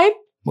what is hype?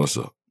 What's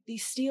up?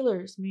 These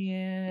Steelers,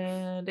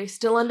 man. They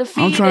still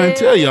undefeated. I'm trying to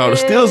tell y'all, the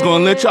Steelers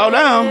going to let y'all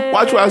down.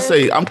 Watch what I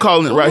say. I'm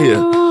calling it right here.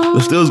 The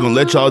Steelers going to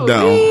let y'all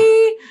down.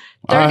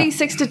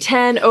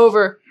 36-10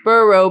 over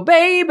Burrow,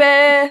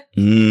 baby.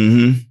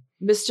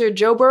 Mm-hmm. Mr.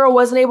 Joe Burrow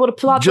wasn't able to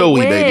pull out the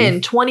win. Baby.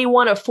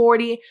 21 of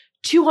 40,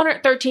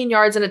 213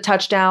 yards and a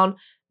touchdown.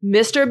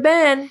 Mr.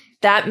 Ben,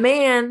 that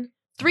man,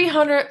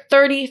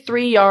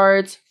 333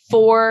 yards,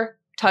 4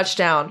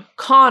 touchdown.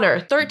 Connor,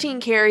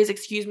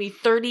 36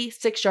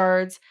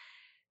 yards.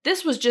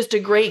 This was just a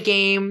great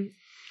game.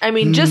 I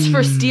mean, just for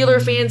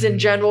Steeler fans in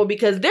general,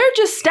 because they're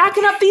just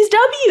stacking up these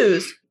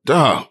W's.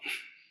 Dog,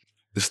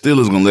 the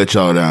Steelers going to let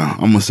y'all down.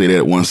 I'm going to say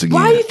that once again.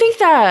 Why do you think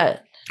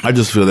that? I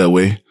just feel that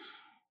way.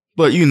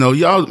 But,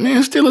 y'all,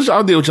 man, Steelers,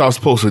 y'all did what y'all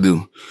supposed to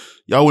do.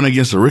 Y'all went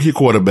against a rookie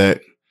quarterback.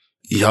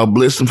 Y'all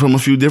blitzed him from a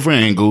few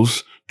different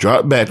angles,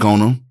 dropped back on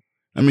him.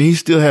 I mean, he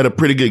still had a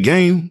pretty good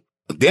game.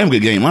 A damn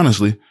good game,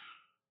 honestly.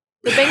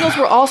 The Bengals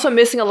were also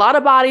missing a lot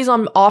of bodies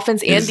on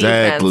offense and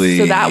defense.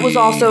 So that was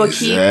also a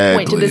key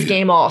point to this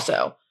game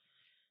also.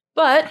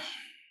 But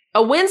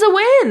a win's a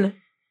win.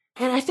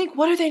 And I think,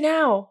 what are they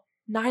now?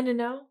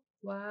 9-0?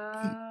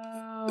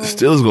 Wow. The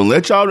Steelers going to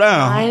let y'all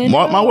down.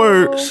 Mark my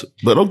words.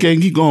 But okay,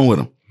 keep going with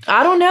them.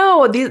 I don't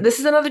know. This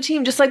is another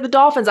team, just like the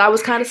Dolphins. I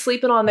was kind of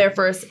sleeping on there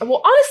first.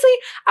 Well, honestly,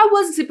 I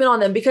wasn't sleeping on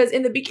them because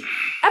in the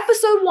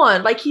episode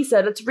 1, like he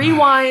said, let's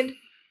rewind.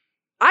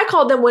 I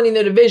called them winning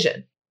their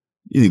division.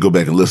 You need to go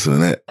back and listen to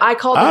that. I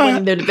called them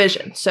winning their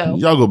division. So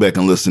y'all go back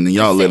and listen and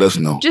y'all let us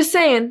know. Just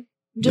saying.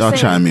 Y'all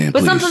chime in, But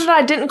please. something that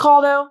I didn't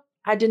call, though,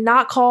 I did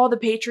not call the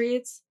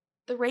Patriots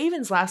the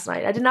Ravens last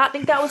night. I did not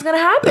think that was going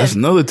to happen. That's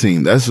another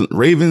team. That's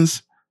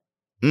Ravens.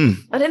 I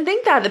didn't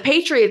think that. The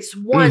Patriots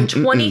won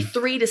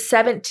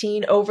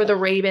 23-17 over the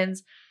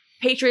Ravens.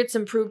 Patriots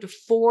improved to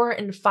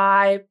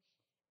 4-5,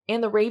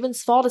 and the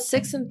Ravens fall to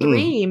 6-3.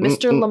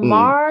 Mr.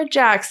 Lamar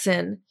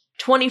Jackson,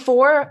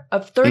 24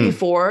 of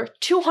 34,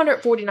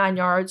 249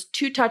 yards,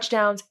 2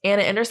 touchdowns,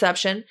 and an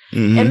interception.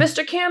 And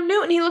Mr. Cam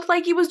Newton, he looked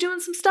like he was doing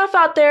some stuff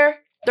out there.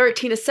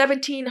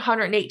 13-17,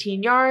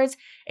 118 yards,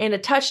 and a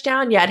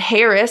touchdown. You had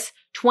Harris,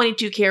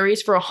 22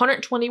 carries for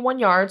 121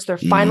 yards. They're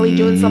finally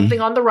doing something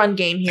on the run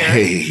game here.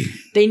 Hey.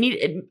 They need.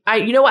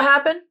 You know what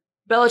happened?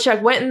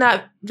 Belichick went in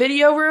that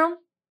video room,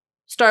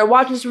 started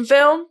watching some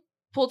film,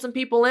 pulled some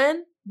people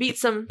in, beat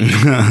some,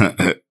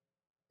 and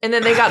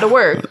then they got to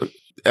work.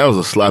 That was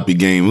a sloppy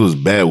game. It was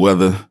bad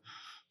weather.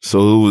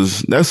 So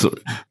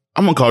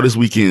I'm going to call this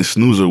weekend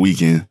snoozer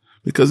weekend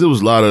because it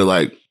was a lot of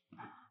like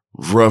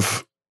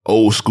rough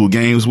old school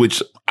games,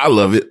 which I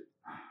love it.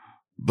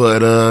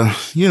 But,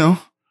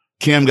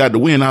 Cam got the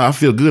win. I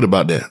feel good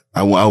about that.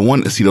 I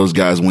wanted to see those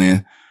guys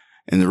win.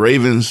 And the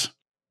Ravens,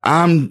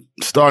 I'm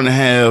starting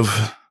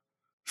to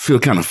feel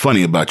kind of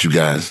funny about you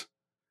guys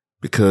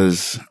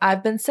because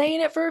I've been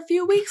saying it for a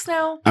few weeks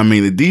now. I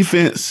mean, the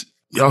defense,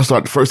 y'all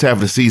start the first half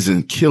of the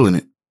season killing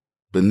it.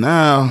 But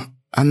now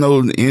I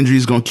know the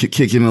injury's going to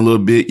kick in a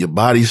little bit. Your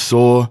body's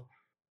sore.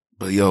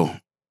 But,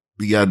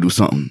 we got to do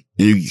something.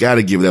 And you got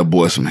to give that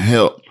boy some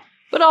help.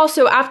 But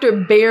also, after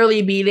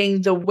barely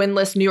beating the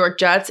winless New York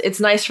Jets, it's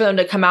nice for them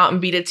to come out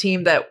and beat a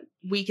team that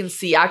we can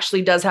see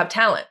actually does have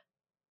talent.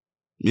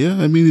 Yeah,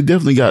 I mean, they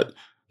definitely got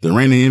the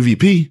reigning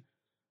MVP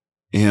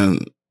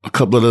and a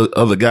couple of the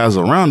other guys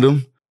around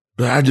him.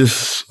 But I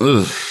just,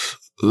 Cam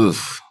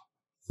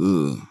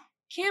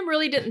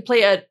really didn't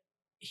play a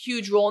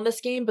huge role in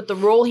this game, but the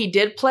role he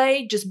did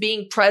play, just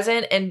being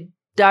present and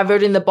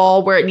diverting the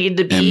ball where it needed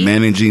to be. And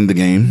managing the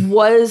game.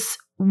 Was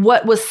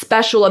what was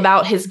special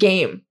about his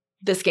game.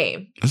 This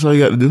game. That's all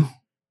you got to do.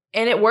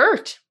 And it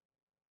worked.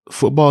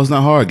 Football is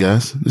not hard,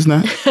 guys. It's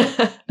not.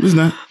 It's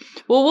not.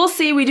 Well, we'll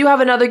see. We do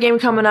have another game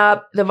coming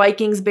up. The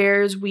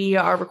Vikings-Bears. We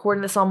are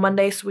recording this on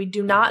Monday, so we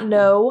do not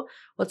know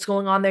what's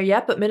going on there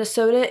yet. But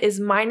Minnesota is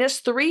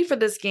 -3 for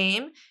this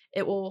game.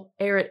 It will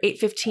air at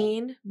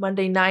 8:15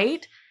 Monday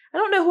night. I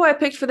don't know who I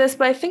picked for this,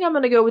 but I think I'm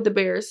going to go with the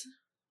Bears.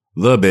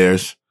 The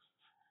Bears,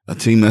 a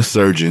team that's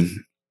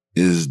surging,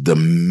 is the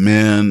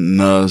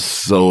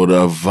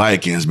Minnesota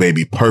Vikings,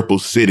 baby. Purple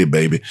City,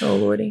 baby. Oh,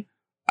 Lordy.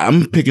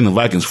 I'm picking the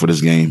Vikings for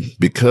this game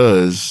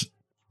because,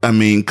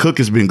 Cook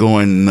has been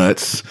going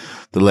nuts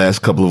the last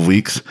couple of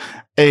weeks.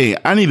 Hey,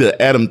 I need an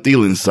Adam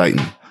Thielen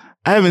sighting.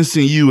 I haven't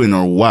seen you in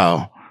a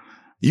while.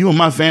 You in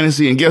my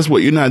fantasy, and guess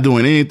what? You're not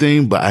doing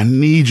anything, but I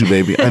need you,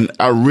 baby. And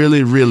I really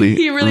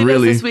he really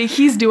does this week.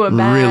 He's doing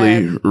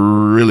bad.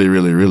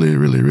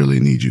 Really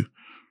need you.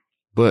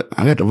 But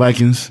I got the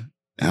Vikings,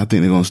 and I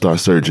think they're going to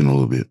start surging a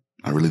little bit.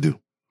 I really do.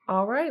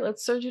 All right,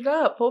 let's surge it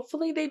up.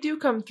 Hopefully they do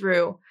come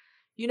through.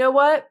 You know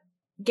what?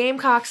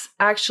 Gamecocks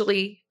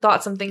actually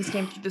thought some things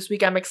came through this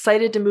week. I'm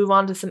excited to move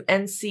on to some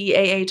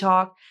NCAA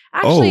talk.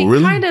 Actually,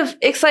 really? Kind of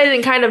excited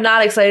and kind of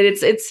not excited.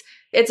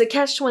 It's a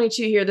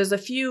catch-22 here. There's a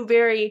few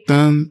very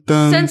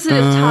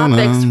sensitive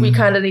topics we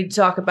kind of need to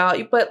talk about.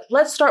 But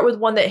let's start with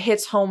one that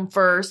hits home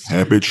first.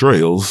 Happy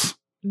trails.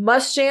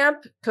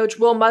 Muschamp, Coach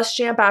Will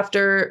Muschamp,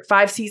 after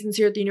 5 seasons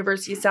here at the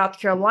University of South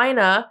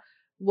Carolina,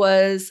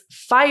 was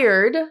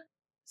fired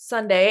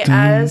Sunday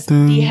as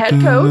the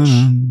head coach.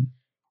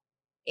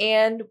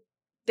 And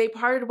they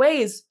parted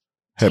ways.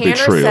 Happy Tanner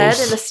trails.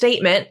 said in a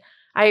statement,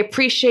 "I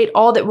appreciate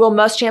all that Will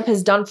Muschamp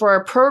has done for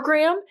our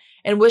program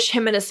and wish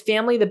him and his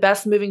family the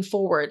best moving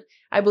forward.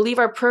 I believe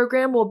our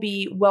program will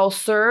be well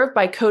served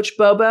by Coach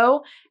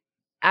Bobo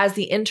as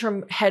the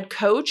interim head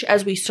coach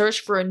as we search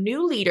for a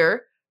new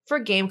leader for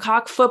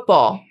Gamecock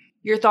football."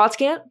 Your thoughts,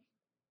 Gant?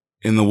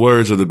 In the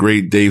words of the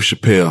great Dave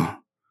Chappelle,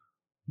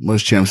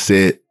 Muschamp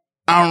said,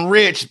 "I'm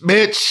rich,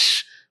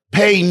 bitch.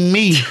 Pay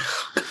me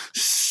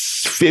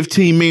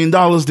 $15 million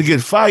to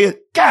get fired.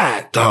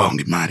 God dog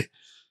almighty.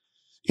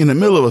 In the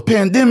middle of a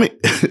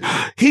pandemic,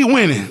 he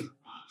winning.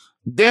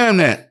 Damn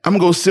that. I'm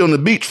going to go sit on the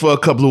beach for a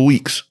couple of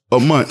weeks or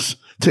months.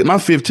 Take my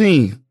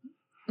 15.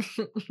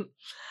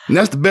 And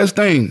that's the best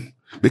thing,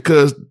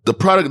 because the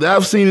product that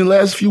I've seen in the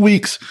last few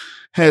weeks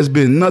has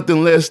been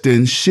nothing less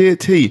than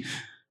shitty.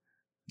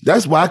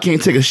 That's why I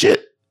can't take a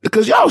shit,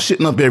 because y'all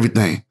shitting up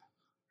everything.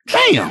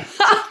 Damn.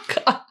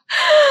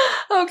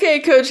 Okay,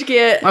 Coach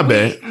Gant. My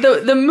bad.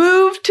 The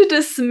move to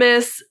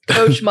dismiss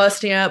Coach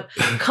Muschamp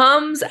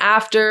comes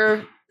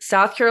after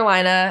South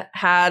Carolina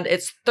had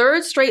its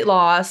 3rd straight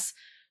loss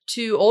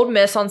to Ole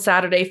Miss on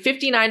Saturday,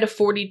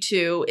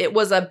 59-42. It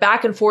was a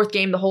back and forth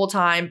game the whole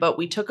time, but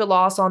we took a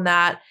loss on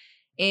that.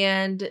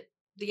 And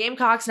the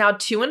Gamecocks, now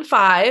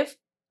 2-5,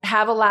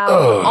 have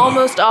allowed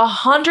almost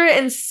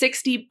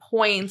 160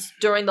 points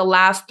during the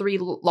last 3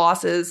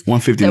 losses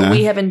 159 that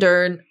we have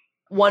endured.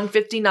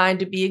 159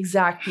 to be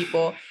exact,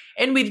 people.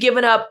 And we've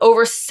given up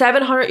over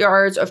 700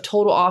 yards of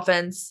total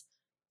offense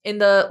in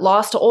the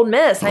loss to Ole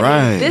Miss.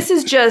 I mean, this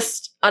is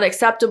just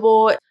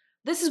unacceptable.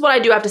 This is what I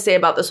do have to say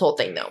about this whole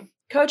thing, though.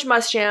 Coach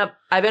Muschamp,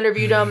 I've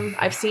interviewed him.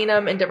 I've seen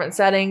him in different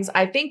settings.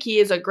 I think he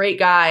is a great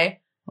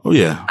guy. Oh,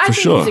 yeah, I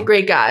think he's a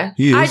great guy.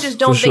 I just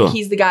don't think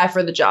he's the guy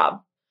for the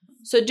job.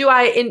 So do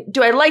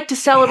I like to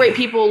celebrate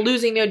people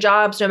losing their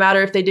jobs no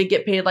matter if they did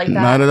get paid like that?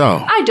 Not at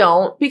all. I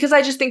don't, because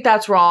I just think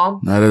that's wrong.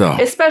 Not at all.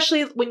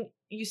 Especially when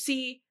you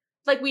see,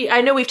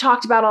 I know we've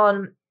talked about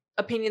on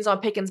Opinions on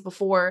Pickens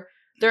before.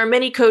 There are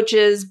many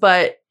coaches,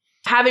 but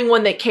having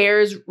one that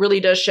cares really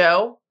does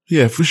show.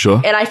 Yeah, for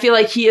sure. And I feel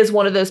like he is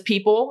one of those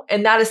people.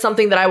 And that is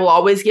something that I will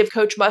always give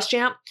Coach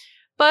Muschamp.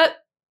 But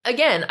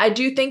again, I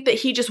do think that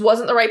he just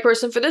wasn't the right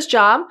person for this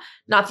job.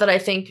 Not that I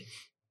think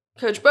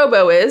Coach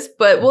Bobo is,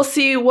 but we'll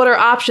see what our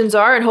options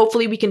are. And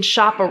hopefully we can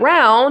shop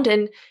around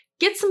and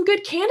get some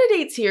good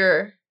candidates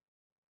here.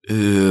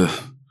 I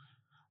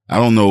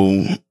don't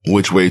know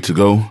which way to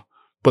go,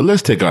 but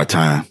let's take our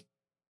time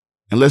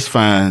and let's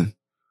get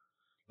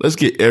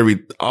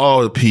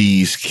all the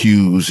P's,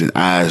 Q's, and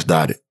I's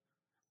dotted.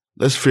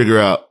 Let's figure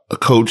out a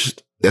coach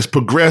that's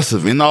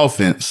progressive in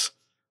offense,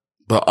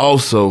 but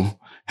also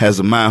has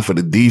a mind for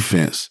the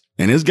defense.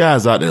 And there's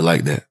guys out there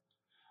like that.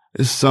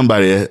 It's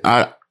somebody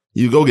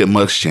you go get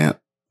Muschamp.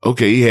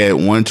 Okay, he had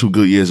 1-2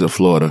 good years at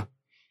Florida.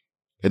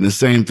 And the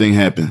same thing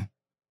happened.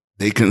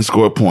 They couldn't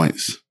score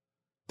points.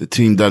 The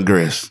team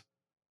digressed.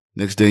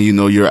 Next thing you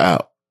know, you're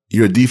out.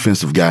 You're a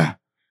defensive guy.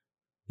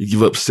 You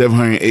give up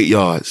 708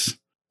 yards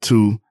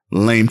to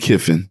Lane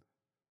Kiffin.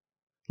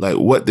 Like,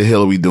 what the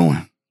hell are we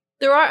doing?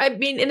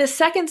 In his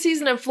 2nd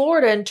season in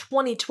Florida in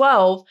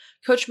 2012,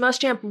 Coach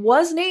Muschamp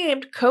was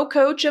named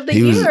co-coach of the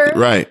year.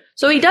 Right.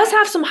 So he does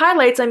have some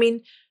highlights. I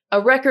mean, a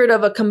record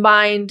of a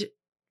combined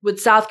with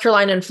South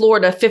Carolina and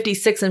Florida,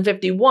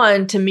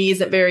 56-51, to me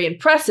isn't very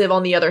impressive.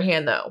 On the other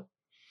hand, though.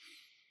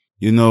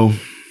 You know,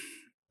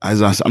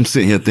 as I'm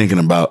sitting here thinking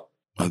about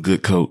a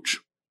good coach,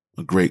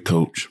 a great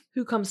coach.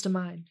 Who comes to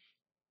mind?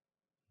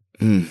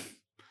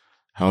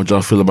 How would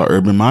y'all feel about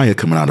Urban Meyer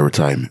coming out of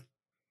retirement?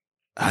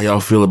 How y'all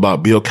feel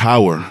about Bill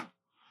Cowher?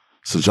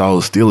 Since y'all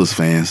are Steelers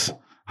fans,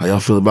 how y'all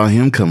feel about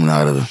him coming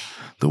out of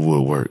the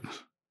woodwork?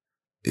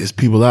 There's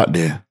people out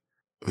there.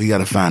 We got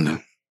to find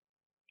them.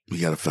 We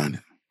got to find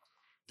it.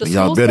 The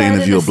y'all better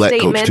interview a black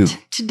coach too.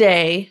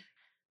 Today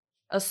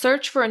A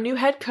search for a new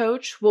head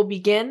coach will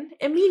begin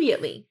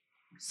immediately.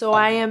 So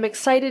I am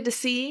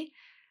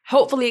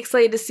hopefully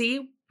excited to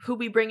see who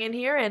we bring in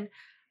here. And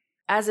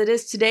as it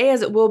is today,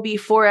 as it will be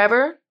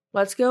forever,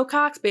 let's go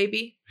Cox,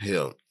 baby.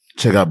 Hell,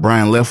 check out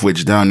Brian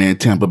Leftwich down there in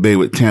Tampa Bay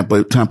with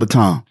Tampa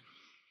Tom.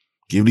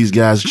 Give these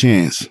guys a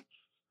chance.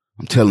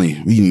 I'm telling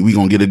you, we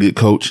going to get a good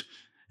coach.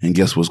 And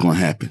guess what's going to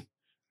happen?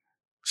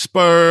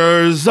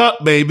 Spurs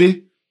up,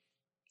 baby.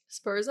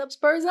 Spurs up,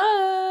 Spurs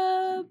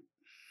up.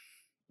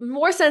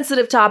 More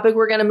sensitive topic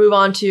we're going to move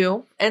on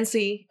to,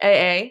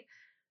 NCAA.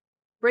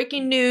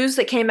 Breaking news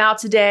that came out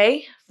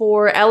today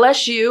for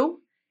LSU,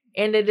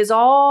 and it is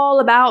all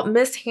about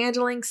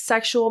mishandling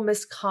sexual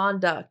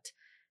misconduct.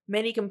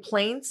 Many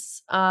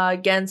complaints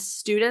against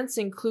students,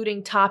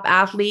 including top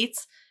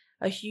athletes.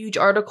 A huge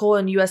article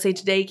in USA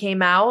Today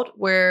came out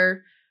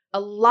where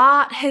a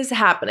lot is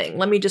happening.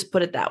 Let me just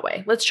put it that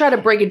way. Let's try to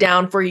break it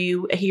down for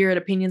you here at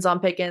Opinions on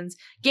Pickens.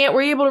 Gant,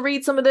 were you able to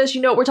read some of this? You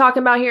know what we're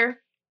talking about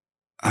here?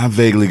 I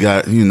vaguely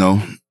got,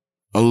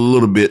 a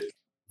little bit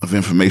of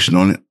information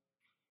on it.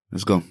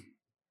 Let's go.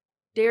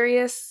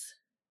 Darius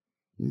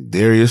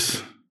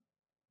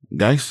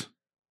Geis.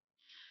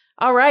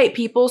 All right,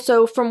 people.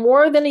 So for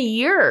more than a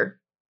year,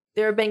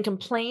 there have been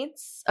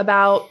complaints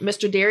about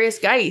Mr. Darius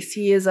Geis.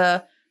 He is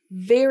a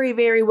very,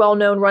 very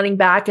well-known running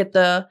back at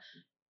the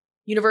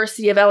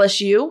University of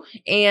LSU.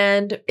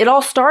 And it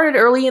all started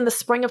early in the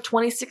spring of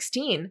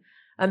 2016.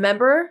 A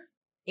member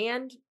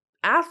and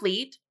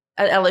athlete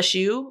at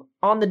LSU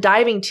on the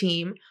diving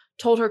team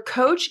told her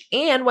coach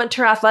and went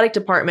to her athletic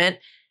department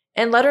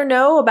and let her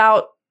know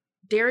about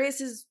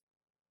Darius's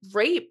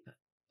rape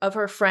of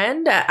her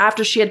friend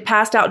after she had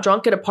passed out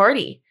drunk at a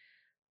party.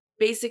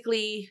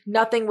 Basically,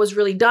 nothing was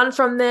really done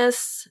from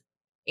this.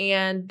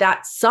 And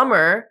that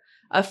summer,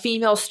 a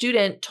female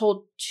student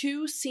told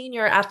two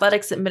senior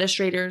athletics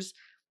administrators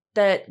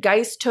that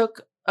Geis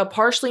took a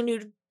partially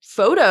nude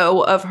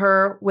photo of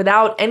her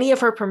without any of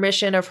her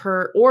permission of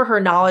her or her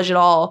knowledge at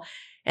all,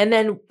 and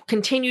then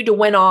continued to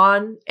went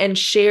on and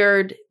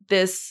shared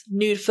this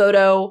nude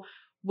photo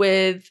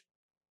with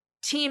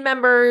team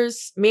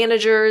members,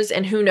 managers,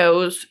 and who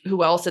knows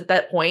who else at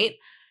that point.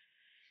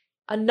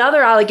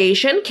 Another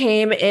allegation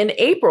came in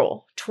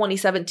April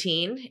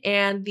 2017,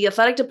 and the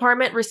athletic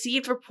department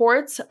received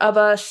reports of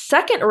a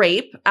second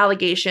rape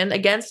allegation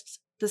against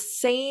the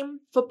same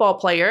football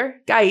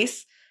player,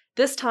 Geis,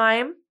 this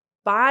time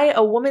by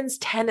a women's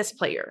tennis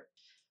player.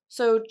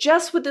 So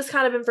just with this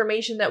kind of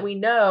information that we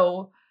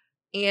know,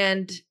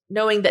 and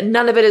knowing that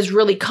none of it has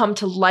really come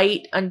to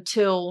light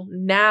until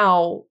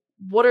now,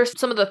 what are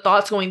some of the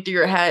thoughts going through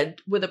your head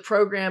with a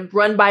program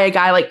run by a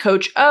guy like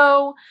Coach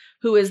O,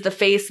 who is the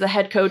face, the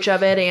head coach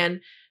of it,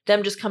 and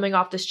them just coming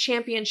off this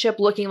championship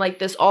looking like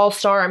this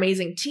all-star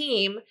amazing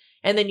team,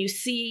 and then you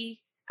see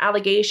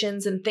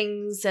allegations and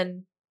things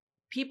and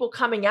people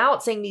coming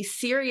out saying these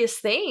serious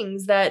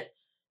things that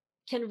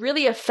can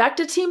really affect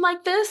a team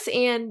like this,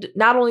 and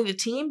not only the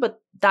team, but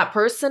that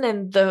person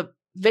and the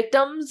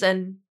victims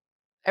and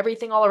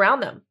everything all around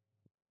them.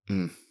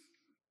 Let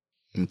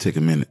me take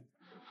a minute.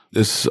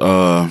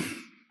 I'm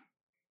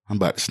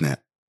about to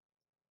snap.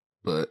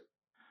 But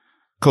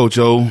Coach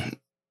O,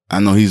 I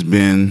know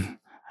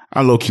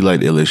I low-key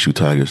like the LSU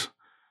Tigers.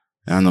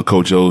 And I know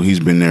Coach O, he's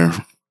been there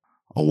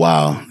a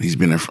while. He's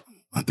been there,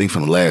 I think, for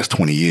the last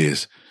 20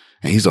 years.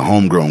 And he's a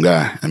homegrown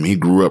guy. I mean, he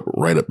grew up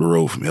right up the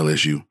road from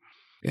LSU.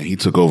 And he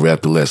took over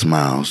after Les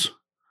Miles.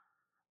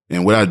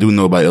 And what I do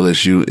know about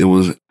LSU, it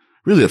was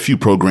really a few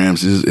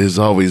programs. It's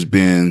always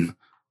been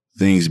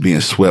things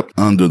being swept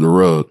under the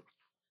rug.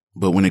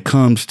 But when it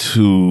comes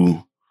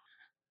to,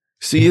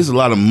 there's a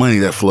lot of money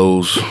that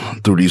flows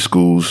through these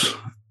schools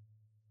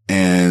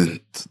and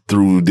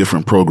through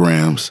different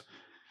programs.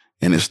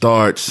 And it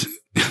starts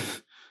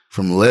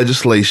from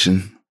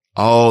legislation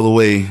all the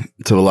way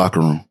to the locker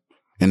room.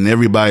 And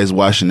everybody's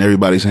washing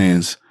everybody's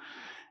hands.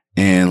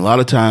 And a lot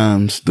of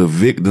times the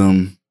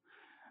victim,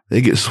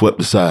 they get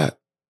swept aside.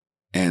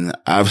 And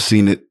I've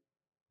seen it.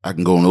 I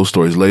can go on those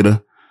stories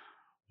later.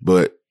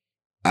 But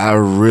I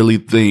really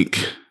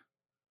think,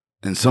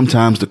 and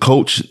sometimes the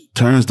coach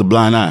turns the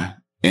blind eye.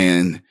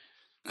 And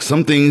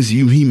some things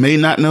he may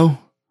not know,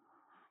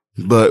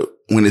 but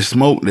when it's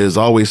smoke, there's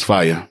always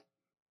fire.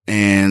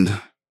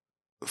 And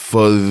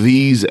for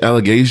these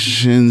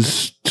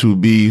allegations to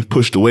be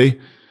pushed away,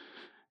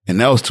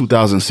 and that was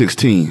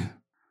 2016.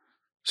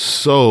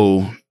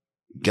 So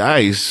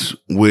Geis,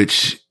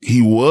 which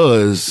he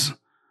was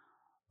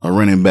a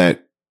running back,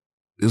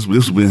 this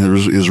was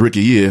his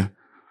rookie year,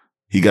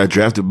 he got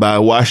drafted by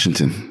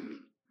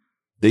Washington.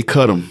 They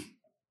cut him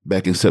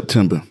back in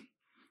September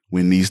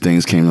when these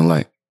things came to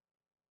light.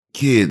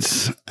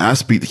 Kids, I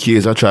speak to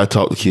kids. I try to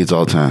talk to kids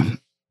all the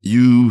time.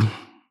 I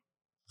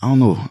don't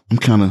know. I'm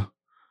kind of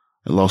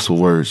at loss for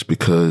words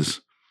because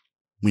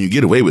when you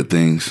get away with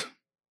things,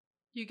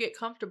 you get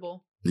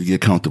comfortable.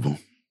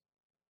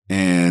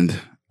 And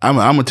I'm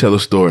going to tell a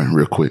story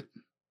real quick.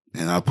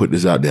 And I'll put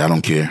this out there. I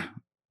don't care.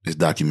 It's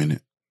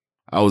documented.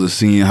 I was a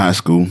senior in high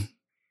school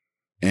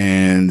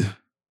and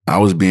I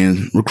was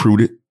being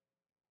recruited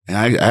And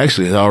I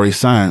actually had already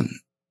signed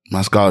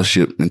my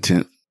scholarship in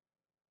 10th.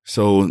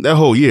 So that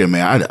whole year,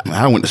 man,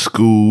 I went to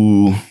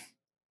school.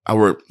 I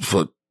worked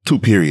for 2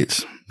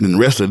 periods. Then the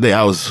rest of the day,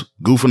 I was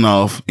goofing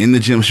off in the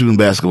gym shooting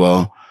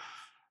basketball,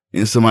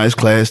 in somebody's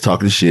class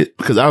talking shit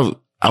because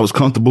I was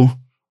comfortable.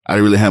 I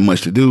didn't really have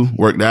much to do,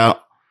 worked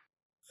out.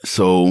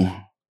 So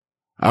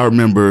I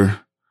remember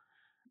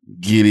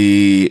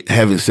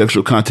having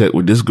sexual contact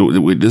with this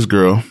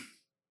girl,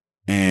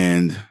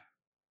 and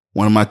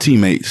one of my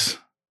teammates,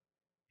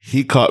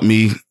 he caught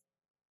me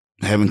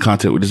having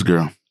contact with this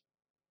girl.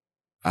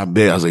 I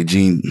was like,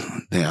 Gene,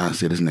 damn, I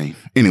said his name.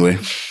 Anyway.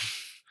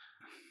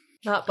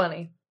 Not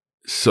funny.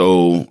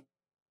 So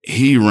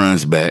he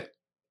runs back,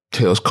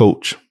 tells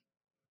coach.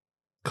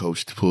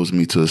 Coach pulls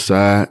me to the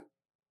side.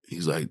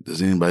 He's like,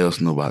 does anybody else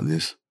know about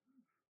this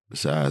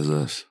besides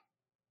us?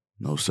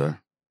 No, sir.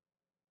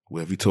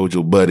 Well, if you told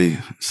your buddy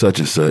such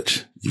and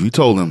such, if you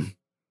told him,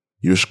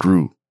 you're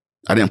screwed.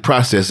 I didn't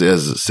process it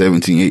as a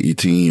 17,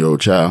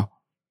 18-year-old child.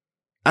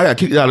 I got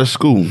kicked out of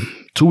school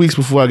 2 weeks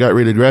before I got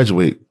ready to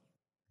graduate.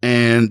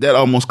 And that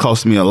almost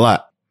cost me a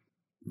lot.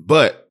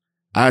 But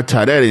I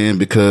tie that in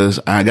because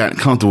I got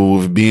comfortable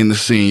with being the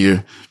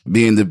senior,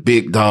 being the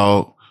big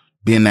dog,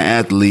 being the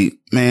athlete.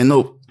 Man,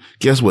 no,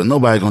 guess what?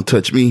 Nobody gonna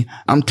touch me.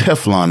 I'm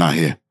Teflon out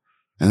here.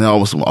 And that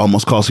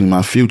almost cost me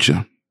my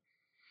future.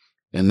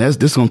 And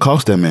this gonna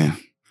cost that man.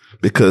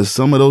 Because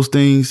some of those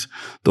things,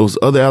 those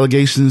other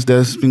allegations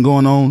that's been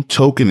going on,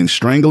 choking and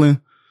strangling,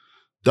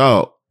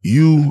 dog,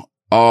 you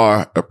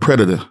are a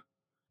predator.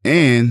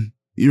 And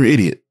you're an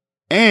idiot.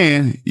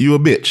 And you a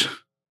bitch.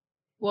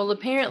 Well,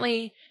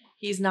 apparently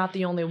he's not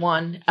the only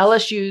one.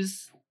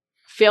 LSU's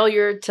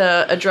failure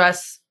to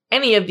address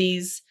any of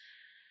these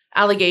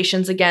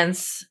allegations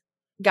against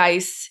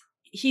Geis,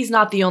 he's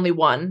not the only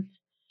one.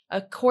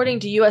 According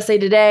to USA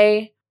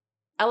Today,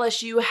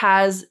 LSU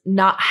has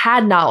not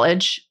had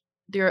knowledge.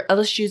 At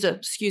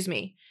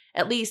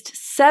least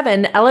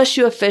 7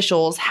 LSU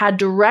officials had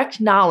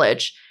direct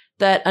knowledge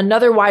that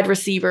another wide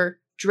receiver,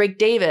 Drake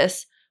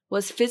Davis,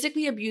 was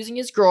physically abusing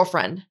his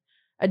girlfriend,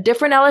 a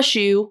different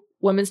LSU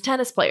women's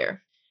tennis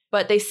player.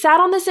 But they sat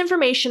on this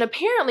information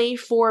apparently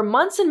for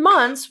months and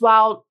months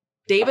while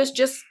Davis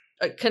just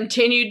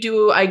continued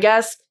to, I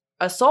guess,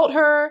 assault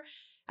her,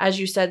 as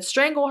you said,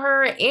 strangle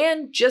her,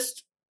 and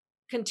just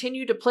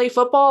continue to play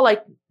football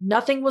like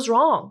nothing was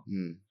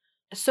wrong.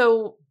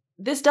 So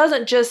this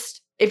doesn't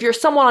just, if you're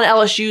someone on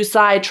LSU's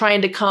side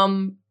trying to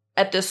come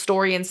at this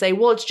story and say,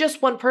 well, it's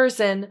just one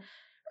person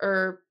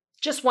or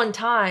just one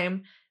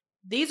time,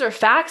 these are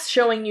facts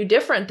showing you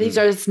different.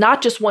 It's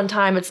not just one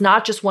time. It's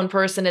not just one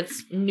person.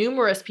 It's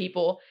numerous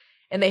people.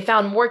 And they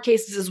found more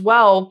cases as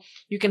well.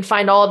 You can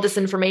find all of this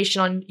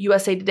information on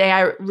USA Today.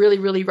 I really,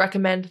 really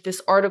recommend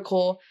this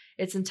article.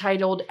 It's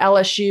entitled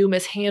LSU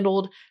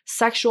Mishandled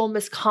Sexual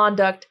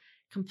Misconduct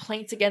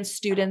Complaints Against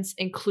Students,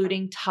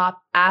 Including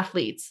Top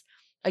Athletes.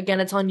 Again,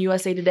 it's on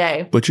USA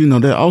Today. But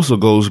that also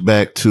goes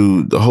back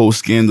to the whole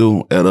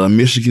scandal at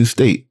Michigan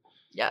State.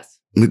 Yes.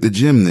 With the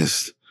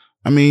gymnast.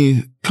 I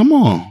mean, come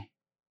on.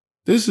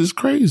 This is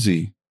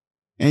crazy.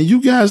 And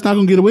you guys not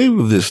going to get away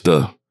with this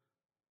stuff.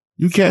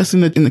 You cats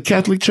in the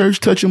Catholic Church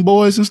touching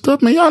boys and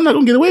stuff, man, y'all not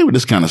going to get away with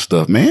this kind of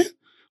stuff, man.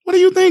 What are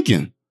you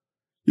thinking?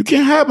 You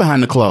can't hide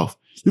behind the cloth.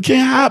 You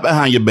can't hide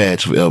behind your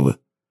badge forever.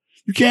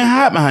 You can't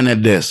hide behind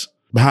that desk,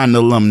 behind the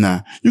alumni.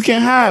 You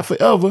can't hide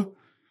forever.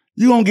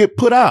 You're going to get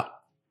put out.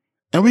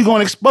 And we're going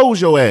to expose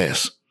your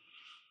ass.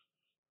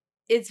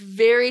 It's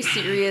very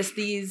serious.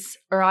 These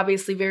are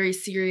obviously very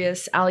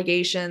serious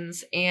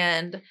allegations.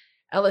 And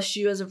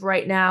LSU, as of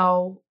right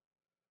now,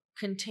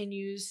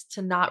 continues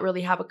to not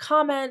really have a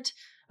comment.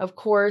 Of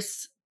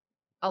course,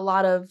 a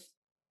lot of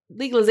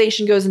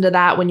legalization goes into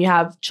that when you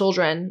have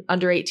children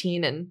under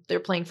 18 and they're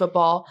playing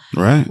football.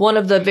 Right. One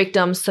of the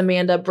victims,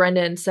 Samantha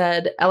Brendan,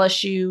 said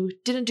LSU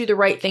didn't do the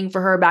right thing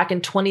for her back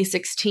in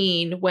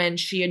 2016 when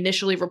she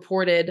initially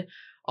reported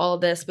all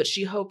of this, but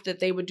she hoped that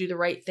they would do the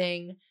right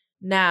thing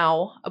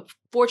now.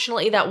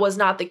 Fortunately, that was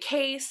not the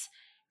case,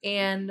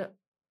 and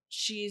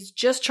she's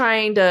just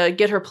trying to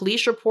get her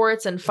police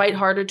reports and fight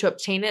harder to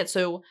obtain it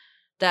so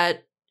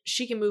that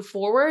she can move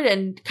forward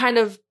and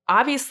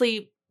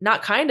obviously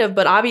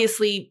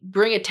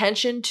bring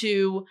attention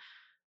to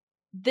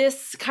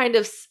this kind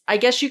of, I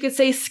guess you could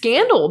say,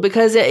 scandal,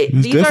 because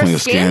these are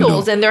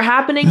scandals and they're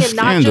happening in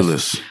not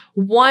just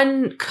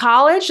one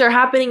college. They're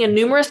happening in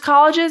numerous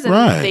colleges,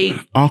 and they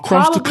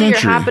across the country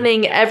are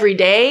happening every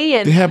day.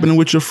 And they're happening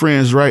with your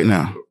friends right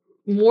now.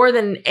 More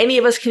than any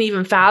of us can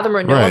even fathom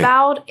or know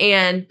about.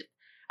 And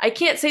I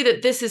can't say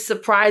that this is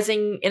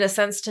surprising in a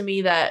sense to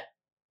me that,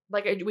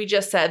 like we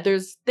just said,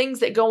 there's things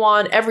that go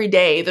on every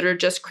day that are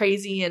just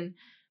crazy, and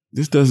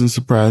this doesn't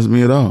surprise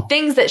me at all.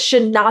 Things that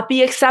should not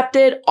be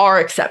accepted are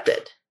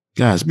accepted.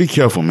 Guys, be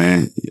careful,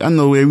 man. I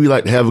know we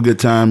like to have a good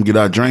time, get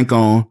our drink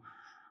on.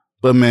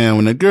 But, man,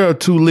 when a girl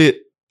too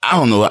lit, I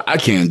don't know. I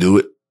can't do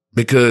it.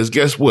 Because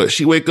guess what?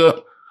 She wake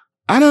up,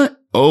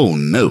 oh,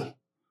 no.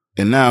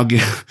 And now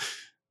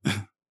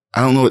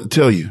I don't know what to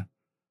tell you.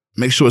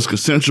 Make sure it's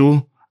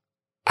consensual.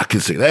 I can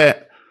say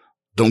that.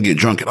 don't get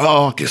drunk at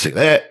all. Can't say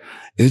that.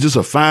 It's just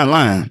a fine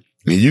line.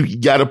 And you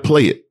got to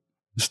play it.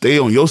 Stay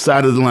on your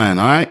side of the line,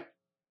 all right?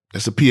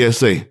 That's a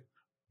PSA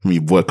from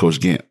your boy, Coach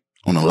Gant,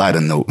 on a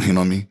lighter note. You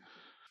know what I mean?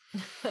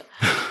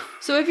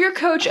 So if you're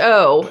Coach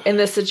O in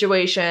this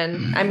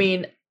situation, I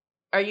mean,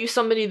 are you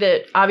somebody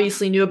that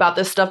obviously knew about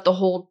this stuff the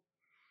whole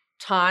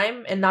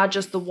time and not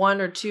just the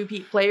one or two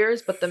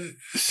players, but the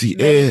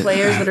many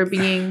players that are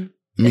being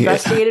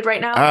investigated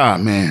right now?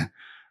 Man.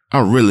 I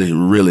really,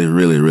 really,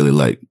 really, really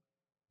like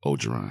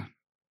Orgeron.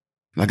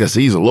 Like I said,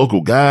 he's a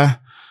local guy.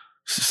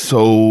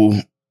 So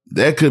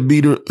that could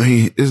be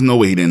there's no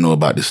way he didn't know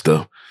about this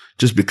stuff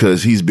just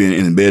because he's been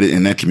embedded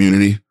in that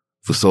community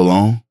for so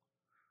long.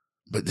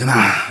 But then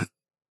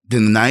the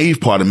naive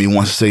part of me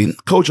wants to say,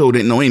 Coach O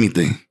didn't know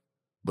anything.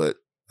 But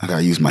I got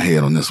to use my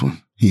head on this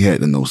one. He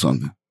had to know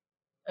something.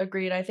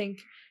 Agreed. I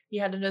think he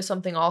had to know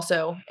something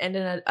also. And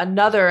in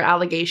another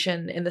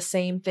allegation in the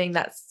same thing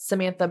that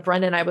Samantha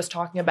Brennan I was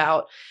talking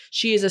about,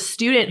 she is a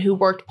student who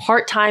worked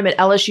part-time at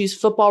LSU's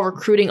football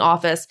recruiting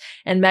office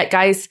and met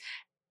guys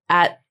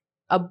at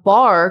a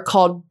bar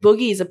called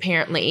Boogie's,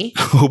 apparently.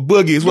 Oh,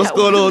 Boogie's. What's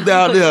going on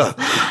down there?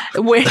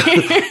 I'm going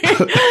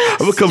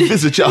to come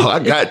visit y'all. I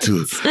got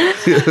to.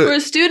 Where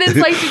students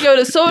like to go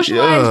to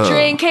socialize,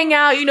 drink, hang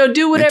out,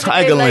 do whatever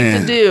they like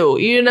to do.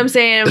 You know what I'm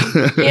saying? You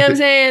know what I'm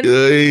saying?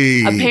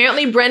 Hey.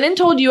 Apparently, Brennan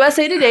told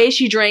USA Today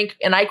she drank,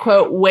 and I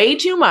quote, way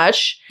too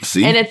much.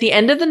 See? And at the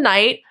end of the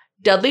night,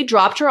 Dudley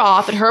dropped her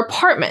off at her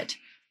apartment.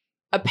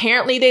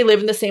 Apparently, they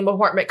live in the same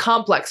apartment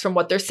complex from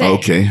what they're saying.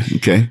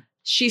 Okay.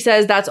 She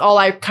says that's all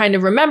I kind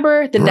of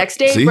remember. The next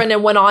day,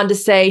 Brennan went on to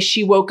say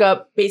she woke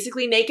up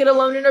basically naked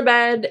alone in her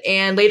bed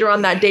and later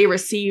on that day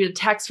received a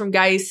text from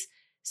Geis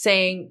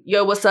saying,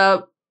 yo, what's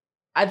up?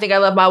 I think I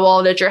left my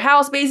wallet at your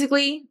house,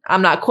 basically.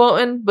 I'm not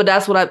quoting, but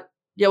that's what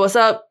yo, what's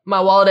up?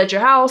 My wallet at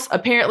your house.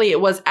 Apparently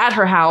it was at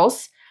her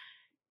house.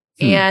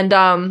 And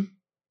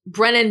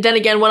Brennan then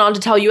again went on to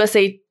tell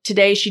USA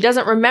Today she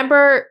doesn't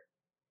remember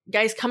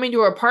Geis coming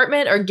to her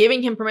apartment or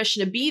giving him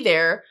permission to be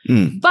there.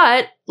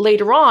 But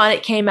later on,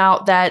 it came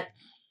out that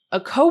a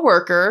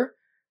coworker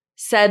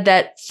said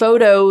that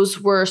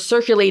photos were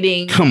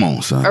circulating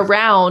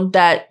around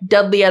that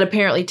Dudley had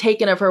apparently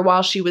taken of her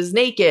while she was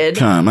naked.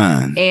 Come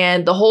on.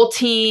 And the whole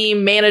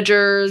team,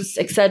 managers,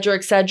 et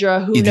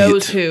cetera, who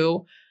knows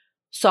who,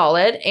 saw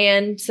it.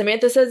 And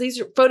Samantha says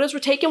these photos were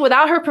taken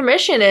without her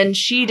permission and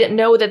she didn't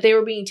know that they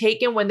were being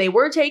taken when they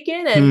were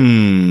taken.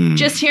 And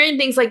just hearing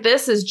things like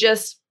this is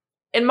just,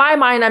 in my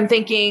mind, I'm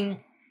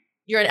thinking,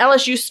 you're an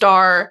LSU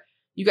star.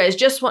 You guys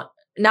just won,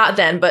 not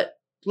then, but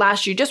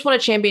last year, just won a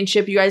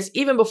championship. You guys,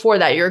 even before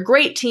that, you're a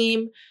great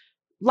team,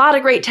 a lot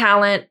of great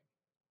talent,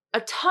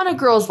 a ton of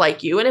girls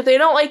like you. And if they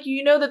don't like you,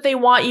 you know that they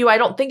want you. I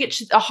don't think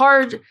it's a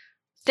hard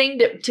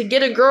thing to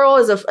get a girl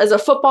as a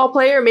football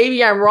player.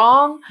 Maybe I'm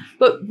wrong,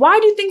 but why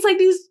do things like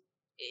these?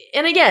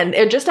 And again,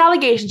 they're just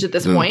allegations at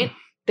this point.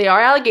 They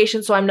are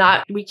allegations,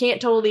 so we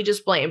can't totally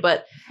just blame,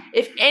 but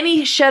if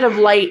any shed of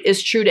light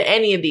is true to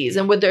any of these,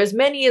 and with as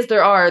many as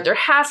there are, there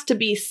has to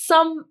be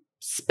some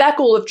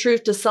speckle of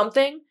truth to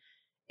something.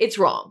 It's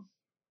wrong.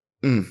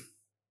 I'm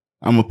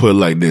going to put it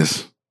like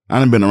this. I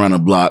done been around the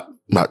block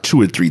about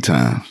 2 or 3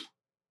 times.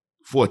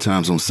 4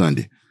 times on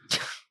Sunday.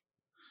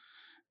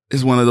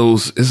 It's one of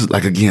those, it's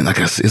like, again,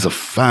 like I said, it's a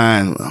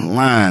fine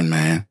line,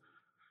 man.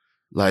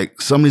 Like,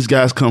 some of these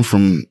guys come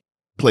from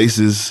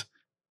places,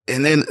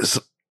 and then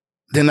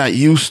they're not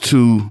used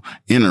to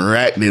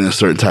interacting in a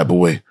certain type of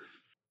way.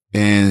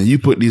 And you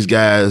put these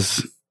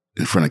guys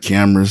in front of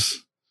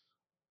cameras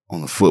on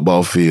the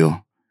football field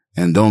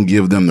and don't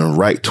give them the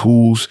right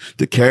tools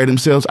to carry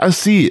themselves. I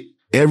see it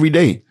every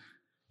day.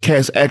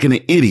 Cats acting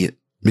an idiot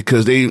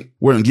because they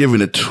weren't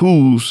given the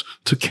tools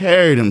to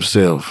carry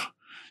themselves.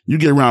 You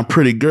get around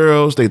pretty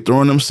girls, they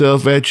throwing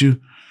themselves at you.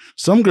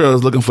 Some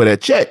girls looking for that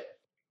check.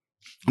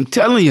 I'm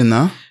telling you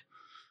now.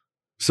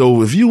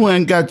 So if you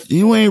ain't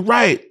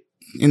right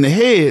in the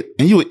head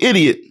and you an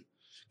idiot,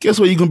 guess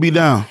where you gonna be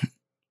down?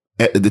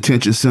 At the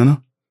detention center,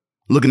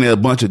 looking at a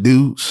bunch of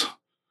dudes.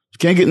 You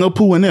can't get no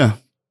poo in there.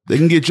 They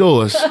can get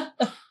yours.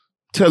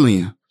 Telling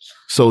you.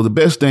 So the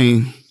best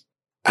thing,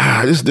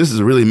 this is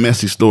a really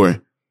messy story.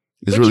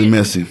 It's really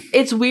messy.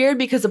 It's weird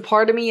because a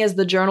part of me as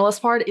the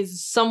journalist part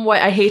is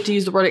somewhat, I hate to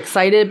use the word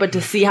excited, but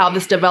to see how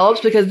this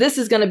develops because this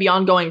is going to be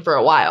ongoing for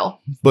a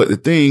while. But the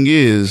thing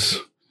is,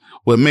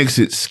 what makes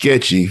it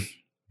sketchy,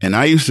 and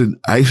I used to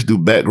do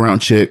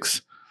background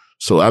checks.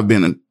 So I've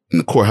been in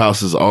the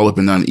courthouses all up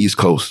and down the East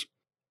Coast.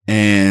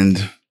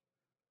 And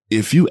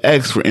if you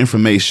ask for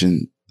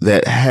information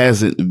that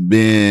hasn't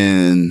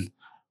been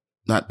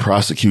not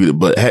prosecuted,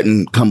 but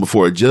hadn't come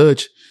before a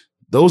judge,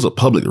 those are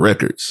public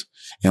records.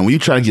 And when you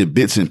try to get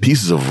bits and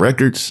pieces of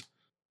records,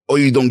 or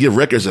you don't give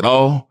records at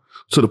all,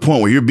 to the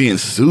point where you're being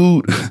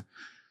sued,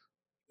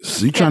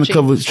 so you're trying to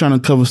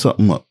cover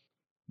something up.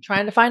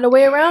 Trying to find a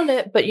way around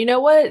it. But you know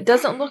what? It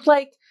doesn't look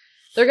like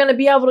they're going to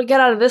be able to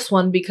get out of this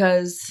one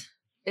because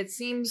it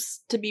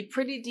seems to be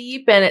pretty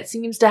deep and it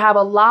seems to have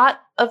a lot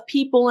of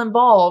people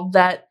involved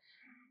that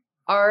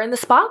are in the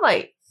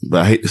spotlight.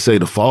 But I hate to say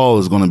the fall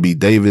is going to be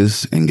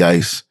Davis and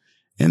Geis.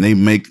 And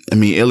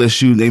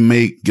LSU, they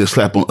may get a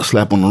slap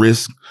on the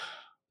wrist.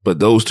 But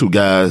those two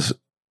guys,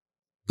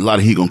 a lot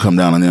of heat going to come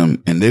down on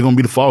them. And they're going to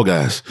be the fall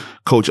guys.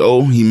 Coach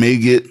O, he may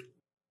get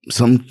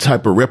some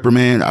type of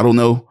reprimand. I don't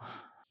know.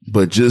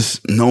 But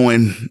just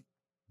knowing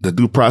the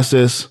due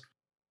process,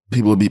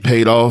 people will be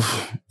paid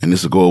off and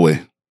this will go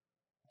away.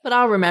 But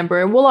I'll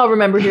remember. We'll all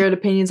remember here at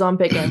Opinions on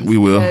Pickens. We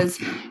will. Because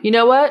you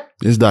know what?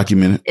 It's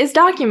documented. It's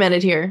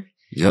documented here.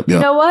 Yep. You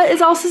know what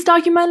is also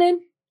documented?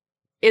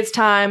 It's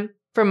time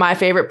for my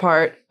favorite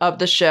part of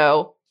the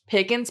show,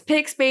 Pickens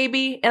Picks,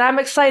 baby. And I'm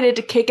excited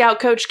to kick out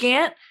Coach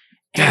Gant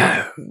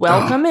and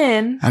welcome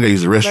in. I got to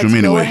use the restroom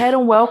anyway. Go ahead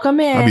and welcome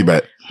in. I'll be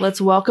back.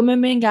 Let's welcome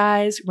him in,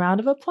 guys. Round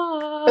of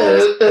applause.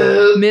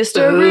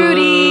 Mr.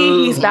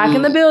 Rudy. He's back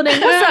in the building.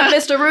 What's up,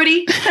 Mr.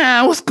 Rudy?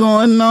 What's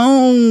going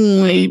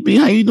on, baby?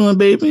 How you doing,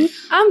 baby?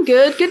 I'm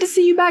good. Good to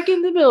see you back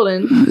in the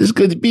building. It's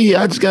good to be here.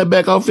 I just got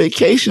back off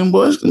vacation,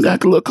 boy. It's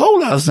got a little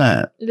cold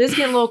outside. It is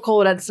getting a little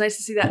cold. It's nice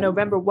to see that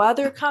November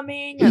weather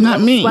coming.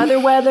 Not me.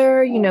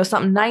 Weather,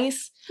 something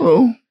nice.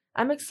 Oh.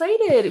 I'm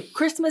excited.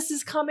 Christmas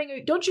is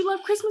coming. Don't you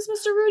love Christmas,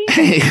 Mr. Rudy?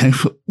 Hey,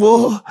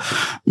 well,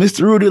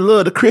 Mr. Rudy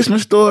love the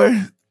Christmas story.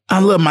 I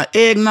love my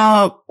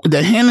eggnog with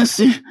the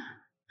Hennessy.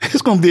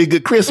 It's gonna be a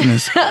good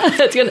Christmas.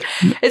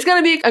 it's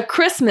gonna be a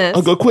Christmas.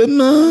 A good Christmas.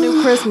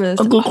 New Christmas.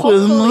 A good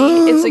Christmas.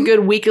 Hopefully it's a good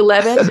week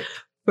 11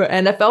 for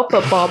NFL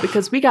football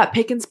because we got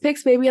Pickens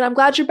Picks, baby, and I'm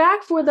glad you're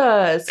back with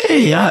us.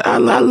 Hey, I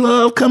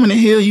love coming in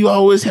here. You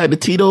always had the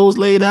Tito's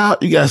laid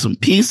out. You got some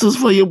pizzas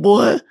for your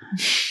boy.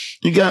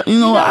 You got, I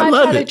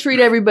love it. I try to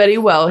treat everybody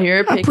well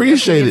here. I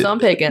appreciate it.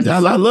 On Pickens. I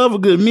love a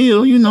good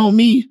meal. You know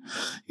me.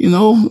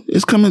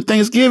 It's coming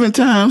Thanksgiving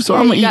time, so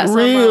I'm going to eat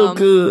real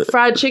good.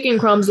 Fried chicken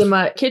crumbs in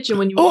my kitchen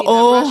when you were eating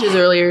at Rush's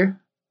earlier.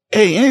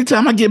 Hey,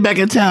 anytime I get back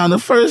in town, the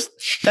first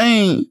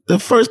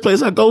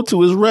place I go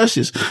to is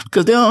Rush's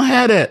because they don't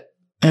have that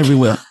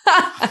everywhere.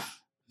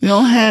 They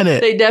don't have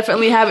it. They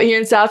definitely have it here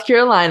in South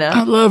Carolina.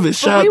 I love it.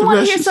 Shout out to we want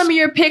to hear some of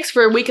your picks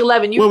for week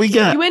 11. What we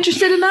got? You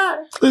interested in that?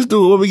 Let's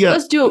do it. What we got?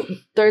 Let's do it.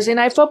 Thursday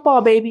Night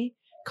Football, baby.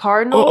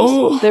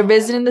 Cardinals. They're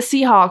visiting the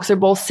Seahawks. They're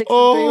both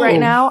 6-3 right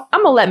now.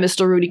 I'm going to let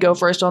Mr. Rudy go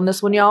first on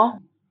this one, y'all.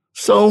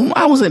 So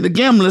I was at the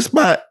gambling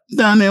spot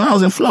down there when I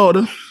was in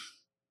Florida.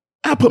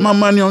 I put my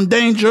money on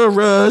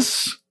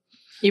Dangerous.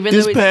 Even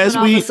though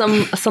he's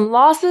coming off of some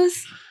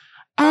losses?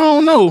 I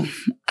don't know.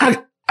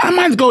 I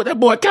might go with that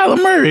boy Kyler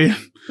Murray.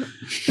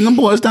 And the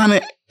boys down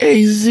at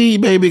AZ,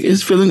 baby, they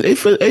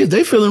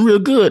feeling real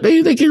good.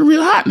 They getting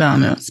real hot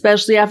down there.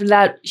 Especially after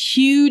that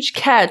huge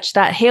catch,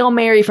 that Hail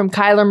Mary from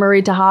Kyler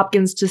Murray to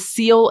Hopkins to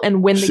seal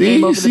and win the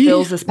game over the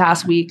Bills this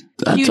past week.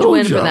 Huge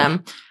win for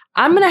them.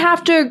 I'm going to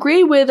have to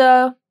agree with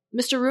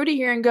Mr. Rudy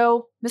here and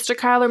go Mr.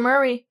 Kyler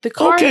Murray. The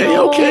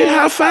Cardinals. Okay.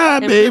 High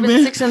five, baby.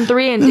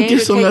 6-3 and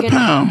Danger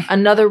taking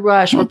another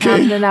rush. We're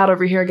pounding it out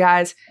over here,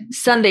 guys.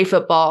 Sunday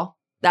football.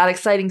 That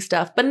exciting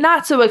stuff, but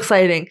not so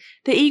exciting.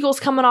 The Eagles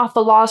coming off a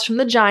loss from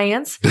the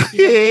Giants.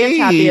 Hey,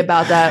 happy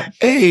about that.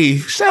 Hey,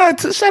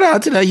 shout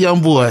out to that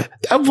young boy.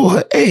 That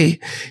boy, hey,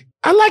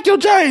 I like your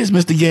Giants,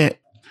 Mr. Gant.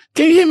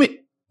 Can you hear me?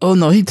 Oh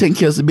no, he taking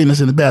care of some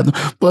business in the bathroom.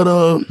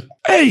 But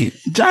hey,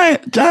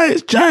 Giants.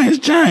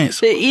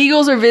 The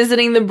Eagles are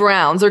visiting the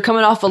Browns. They're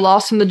coming off a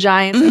loss from the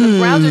Giants, and the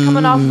Browns are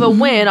coming off of a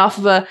win, off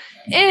of a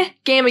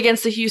game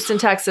against the Houston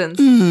Texans.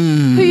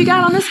 Who you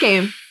got on this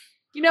game?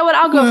 You know what?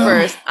 I'll go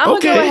first. I'm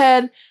going to go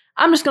ahead.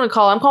 I'm just going to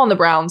call. I'm calling the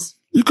Browns.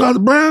 You call the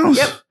Browns?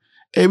 Yep.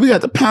 Hey, we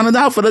got to pound it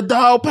out for the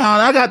dog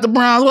pound. I got the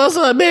Browns. What's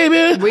up,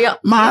 baby?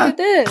 My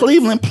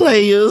Cleveland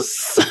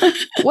players.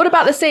 What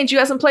about the Saints? You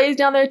got some plays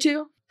down there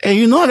too?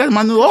 Hey, I got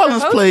my New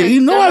Orleans play.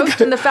 They're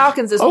hosting the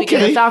Falcons this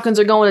weekend. The Falcons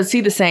are going to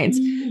see the Saints.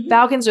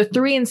 Falcons are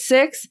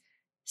 3-6.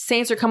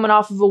 Saints are coming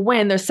off of a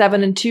win. They're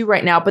 7-2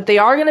 right now, but they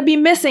are going to be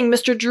missing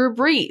Mr. Drew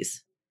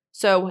Brees.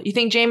 So you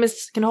think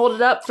Jameis can hold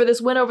it up for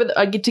this win over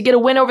to get a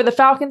win over the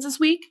Falcons this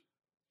week?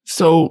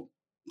 So,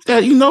 I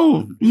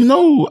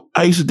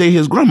used to date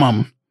his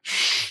grandmama.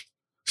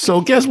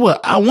 So guess what?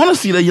 I want to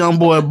see the young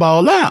boy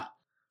ball out.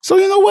 So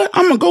you know what?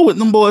 I'm gonna go with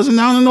them boys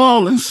down in New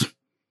Orleans.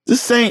 The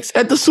Saints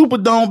at the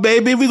Superdome,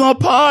 baby. We gonna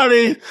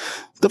party.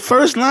 The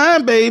first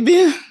line,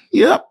 baby.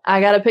 Yep.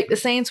 I gotta pick the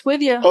Saints with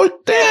you. Oh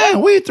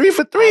damn, we 3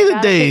 for 3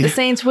 today. Pick the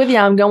Saints with you.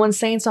 I'm going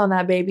Saints on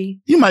that,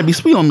 baby. You might be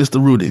sweet on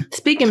Mr. Rudy.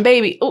 Speaking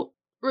baby. Oh,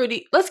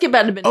 Rudy, let's get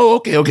back to business. Oh,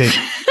 okay. All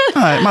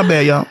right, my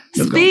bad, y'all.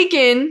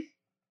 Speaking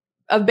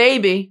of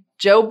baby,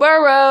 Joe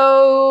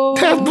Burrow.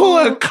 That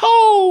boy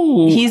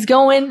cold. He's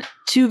going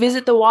to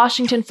visit the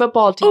Washington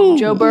football team. Ooh.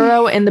 Joe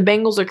Burrow and the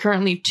Bengals are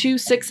currently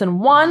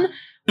 2-6-1.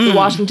 The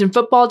Washington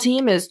football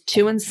team is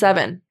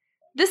 2-7.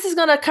 This is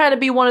going to kind of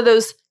be one of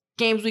those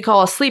games we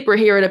call a sleeper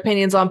here at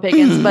Opinions on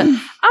Pickens, but I'm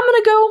going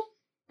to go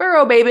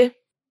Burrow, baby.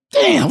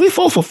 Damn, we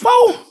 4 for 4.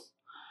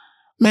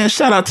 Man,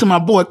 shout out to my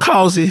boy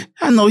Causey.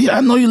 I know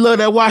you love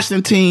that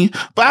Washington team,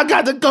 but I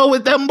got to go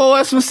with them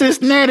boys from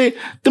Cincinnati,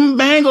 them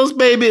Bengals,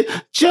 baby.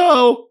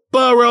 Joe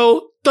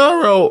Burrow,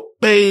 thorough,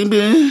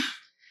 baby.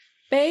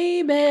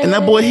 Baby. And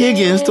that boy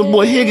Higgins,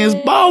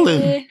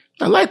 balling.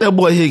 I like that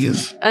boy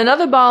Higgins.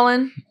 Another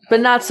ballin', but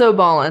not so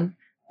ballin'.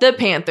 The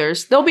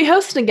Panthers. They'll be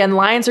hosting again.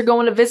 Lions are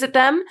going to visit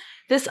them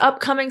this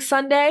upcoming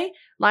Sunday.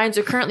 Lions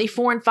are currently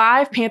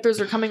 4-5. Panthers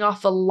are coming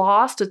off a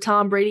loss to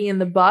Tom Brady and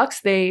the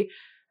Bucs. They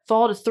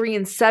fall to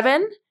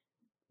 3-7.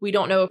 We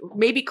don't know.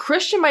 Maybe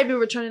Christian might be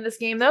returning this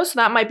game, though, so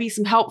that might be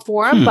some help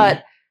for him.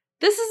 But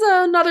this is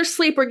another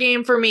sleeper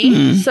game for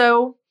me,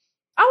 so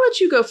I'll let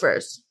you go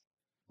first.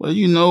 Well,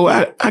 you know,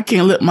 I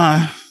can't let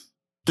my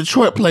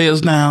Detroit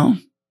players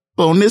down.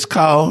 But on this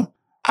call,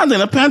 I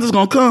think the Panthers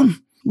going to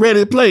come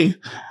ready to play.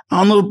 I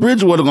don't know if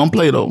Bridgewater going to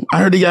play, though. I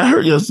heard he got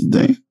hurt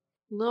yesterday. A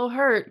little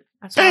hurt.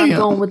 That's why I'm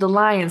going with the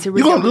Lions. Here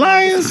we You go. going with the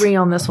Lions? Disagree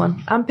on this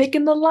one. I'm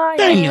picking the Lions.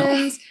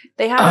 Damn.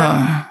 They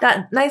have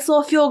that nice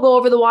little field goal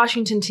over the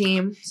Washington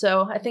team.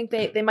 So I think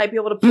they might be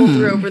able to pull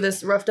through over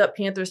this roughed up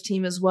Panthers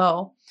team as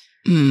well.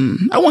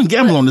 I wouldn't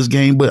gamble on this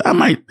game, but I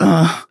might.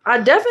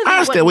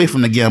 I'll stay away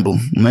from the gamble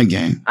in that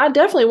game. I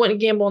definitely wouldn't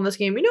gamble on this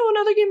game. You know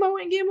another game I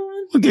wouldn't gamble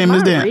on? What game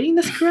is that? Am I reading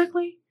this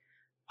correctly?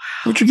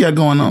 What you got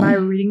going on? Am I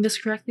reading this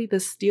correctly? The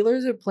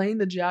Steelers are playing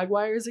the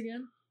Jaguars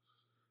again?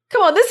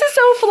 Come on, this is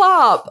so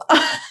flop.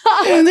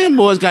 And them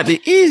boys got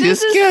the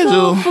easiest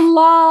schedule. So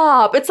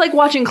flop. It's like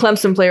watching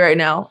Clemson play right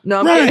now.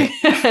 No, I'm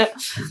kidding.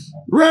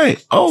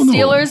 Right. Oh, no.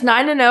 Steelers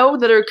 9-0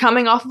 that are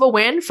coming off of a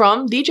win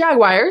from the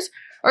Jaguars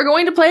are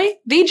going to play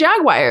the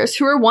Jaguars,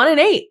 who are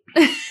 1-8.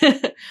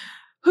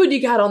 Who do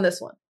you got on this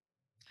one?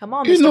 Come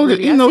on, Mr.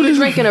 Rudy. I see you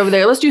drinking over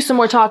there. Let's do some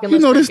more talking.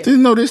 This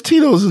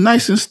Tito's is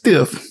nice and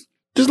stiff.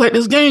 Just like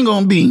this game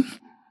gonna be.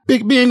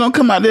 Big B ain't gonna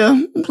come out there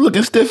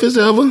looking stiff as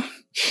ever.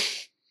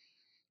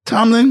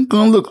 Tomlin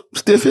gonna look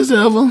stiff as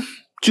ever.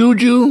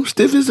 Juju,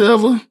 stiff as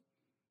ever.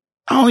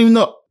 I don't even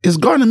know. Is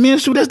Gardner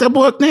Minshew? That's that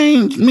boy's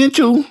name.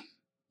 Minshew.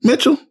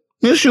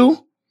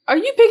 Are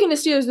you picking the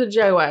Steelers or the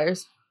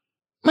Jaguars?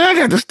 Man, I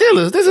got the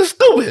Steelers. This is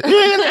stupid. You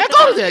ain't gonna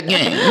go to that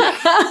game.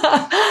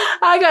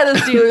 I got the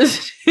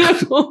Steelers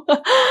too.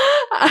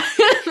 I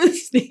got the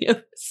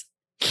Steelers.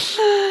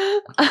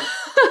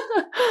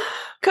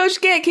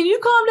 Coach Gant, can you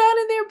calm down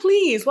in there,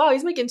 please? Wow,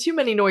 he's making too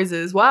many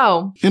noises.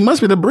 Wow. It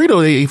must be the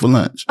burrito they ate for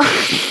lunch.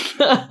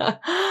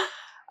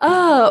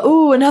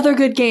 Another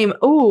good game.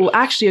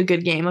 Actually a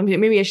good game.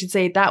 Maybe I should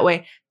say it that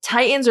way.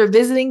 Titans are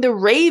visiting the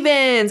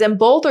Ravens, and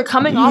both are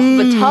coming off of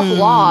a tough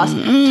loss.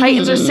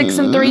 Titans are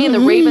 6-3, and the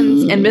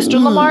Ravens and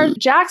Mr. Lamar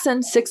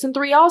Jackson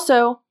 6-3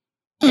 also.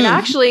 And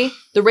actually,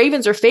 the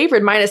Ravens are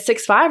favored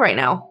 -6.5 right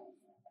now.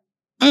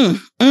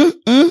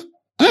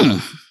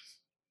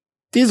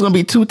 These are going to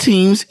be two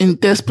teams in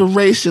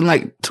desperation,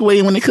 like 2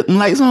 a.m. when they cut them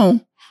lights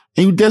on.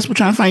 And you desperate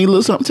trying to find you a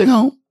little something to take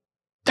home.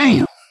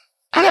 Damn.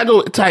 I got to go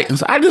with the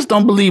Titans. I just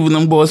don't believe in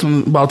them boys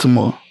from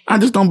Baltimore. I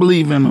just don't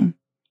believe in them.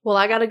 Well,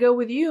 I got to go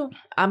with you.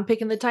 I'm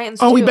picking the Titans,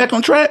 too. We too. back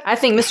on track? I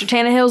think Mr.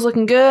 Tannehill's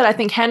looking good. I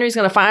think Henry's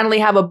going to finally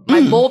have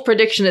my bold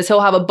prediction is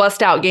he'll have a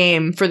bust-out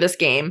game for this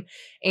game.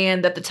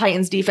 And that the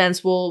Titans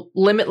defense will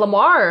limit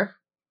Lamar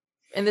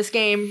in this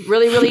game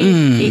really,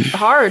 really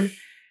hard.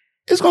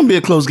 It's going to be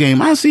a close game.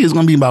 I see it's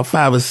going to be about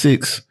 5 or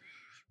 6,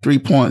 3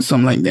 points,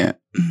 something like that.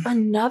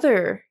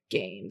 Another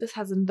game. This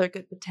has another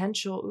good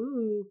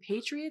potential.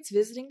 Patriots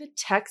visiting the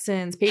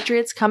Texans.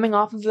 Patriots coming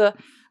off of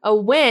a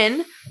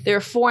win. They're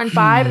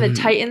 4-5, and the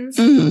Titans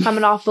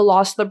coming off the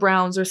loss to the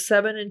Browns are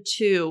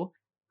 7-2.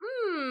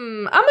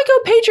 I'm going to go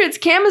Patriots.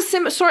 Cam is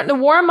starting to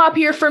warm up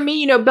here for me.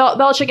 You know,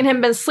 Belichick and him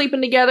have been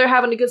sleeping together,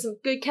 having some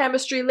good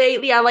chemistry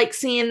lately. I like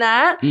seeing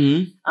that.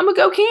 I'm going to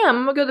go Cam.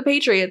 I'm going to go the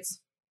Patriots.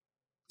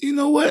 You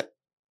know what?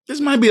 This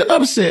might be an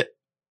upset.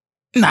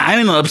 Nah, it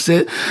ain't no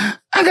upset.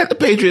 I got the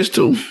Patriots,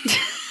 too.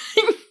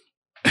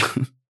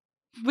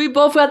 We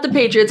both got the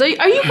Patriots. Are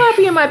you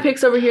copying my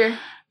picks over here?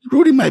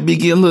 Rudy might be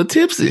getting a little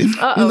tipsy.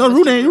 Uh-oh, you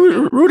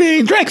know, Rudy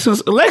ain't drank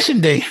since Election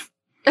Day.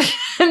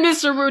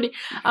 Mr. Rudy,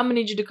 I'm going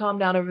to need you to calm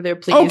down over there,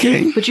 please.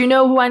 Okay. But you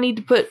know who I need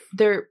to put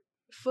their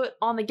foot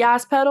on the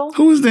gas pedal?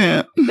 Who is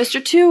that?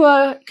 Mr.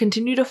 Tua.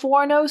 Continue to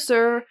 4-0,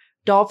 sir.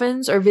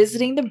 Dolphins are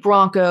visiting the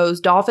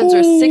Broncos. Dolphins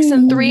are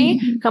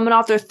 6-3, coming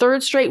off their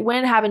third straight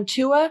win, having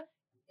Tua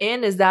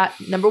in as that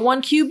number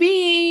 1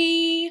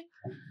 QB.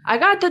 I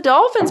got the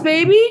Dolphins,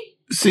 baby.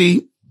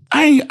 See,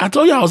 I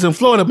told you I was in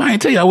Florida, but I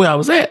didn't tell you where I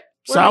was at.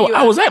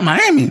 I was at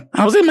Miami.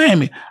 I was in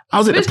Miami.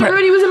 Mr.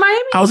 Rudy was in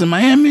Miami? I was in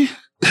Miami.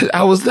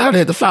 I was out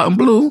at the Fountain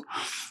Blue.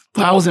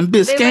 I was in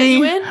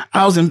Biscayne.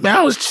 I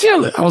was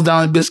chilling. I was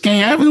down in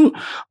Biscayne Avenue.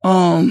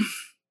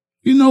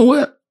 You know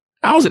what?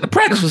 I was at the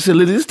practice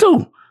facilities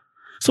too.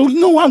 So you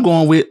know what I'm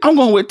going with? I'm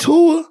going with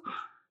Tua.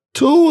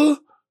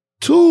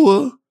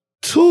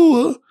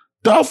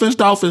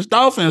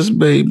 Dolphins,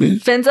 baby.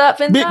 Fins up.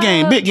 Big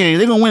game. They're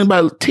going to win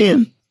by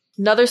 10.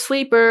 Another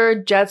sleeper.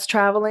 Jets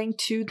traveling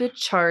to the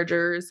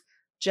Chargers.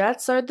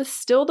 Jets are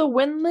still the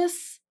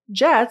winless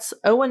Jets,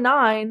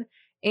 0-9.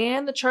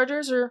 And the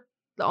Chargers are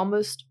the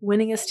almost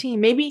winningest team.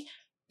 Maybe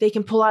they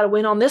can pull out a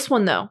win on this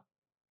one, though.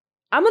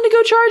 I'm going to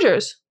go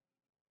Chargers.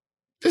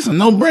 It's a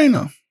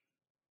no-brainer.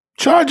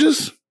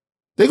 Chargers,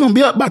 they're going to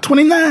be up by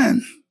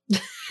 29.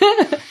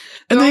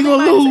 And they're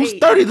going to lose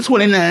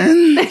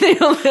 30-29.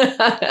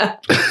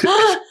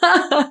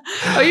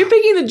 Are you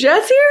picking the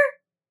Jets here?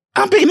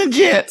 I'm picking the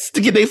Jets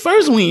to get their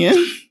first win.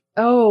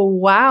 Oh,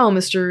 wow,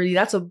 Mr. Rudy.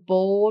 That's a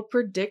bold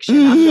prediction.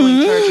 I'm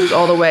going Chargers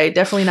all the way.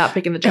 Definitely not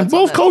picking the Jets. And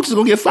both coaches are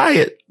going to get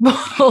fired.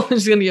 Both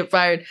coaches going to get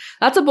fired.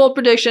 That's a bold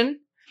prediction.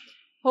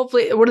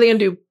 Hopefully, what are they going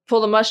to do?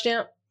 Pull the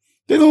Muschamp?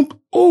 They're going to,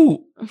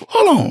 hold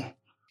on.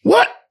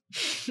 What?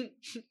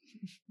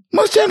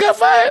 Muschamp got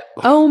fired?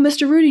 Oh,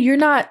 Mr. Rudy, you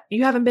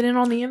haven't been in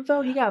on the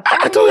info? He got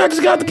fired. I told you I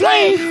just got off the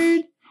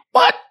plane.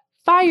 What?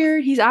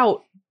 Fired. He's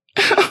out.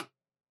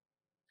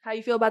 How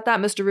you feel about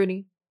that, Mr.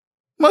 Rudy?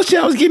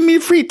 Muschamp was giving me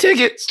free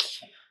tickets.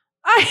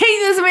 I hate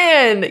this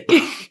man.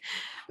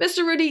 Mr.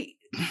 Rudy,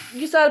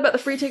 you said about the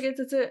free tickets,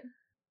 that's it?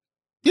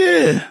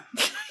 Yeah.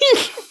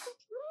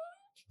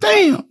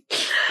 Damn.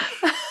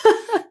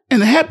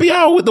 And the happy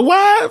hour with the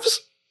wives?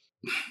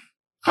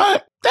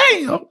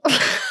 Damn.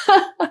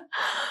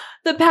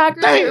 The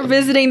Packers are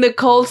visiting the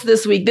Colts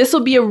this week. I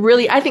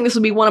think this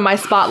will be one of my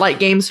spotlight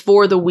games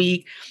for the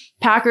week.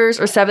 Packers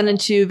are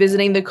 7-2,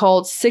 visiting the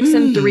Colts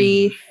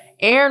 6-3.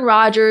 Aaron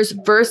Rodgers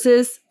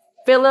versus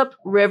Phillip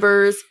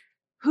Rivers.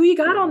 Who you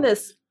got on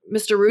this,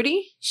 Mr.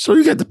 Rudy? So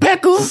you got the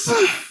Packers?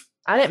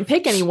 I didn't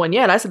pick anyone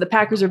yet. I said the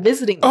Packers are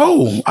visiting.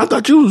 Oh, I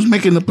thought you was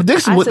making the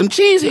prediction with them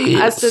cheeseheads.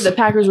 I said the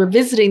Packers were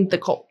visiting the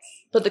Colts.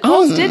 But the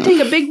Colts did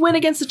take a big win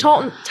against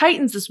the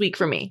Titans this week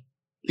for me.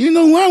 You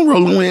know who I'm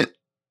rolling with?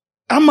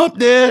 I'm up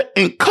there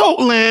in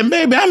Coltland,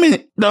 baby. I'm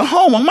in the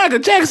home of Michael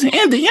Jackson,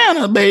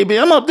 Indiana, baby.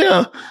 I'm up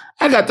there.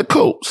 I got the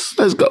Colts.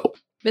 Let's go.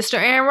 Mr.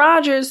 Aaron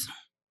Rodgers.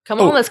 Come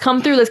on, let's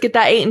come through. Let's get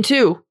that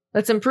 8-2.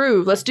 Let's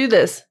improve. Let's do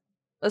this.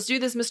 Let's do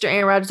this, Mr.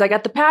 Aaron Rodgers. I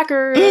got the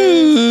Packers.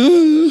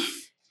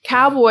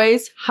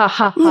 Cowboys. Ha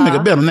ha ha. We'll make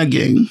a bet on that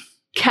game.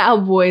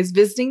 Cowboys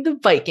visiting the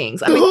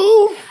Vikings.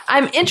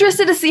 I'm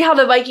interested to see how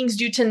the Vikings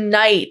do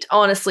tonight,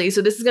 honestly.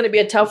 So this is going to be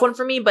a tough one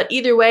for me. But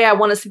either way, I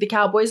want to see the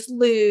Cowboys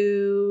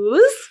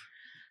lose.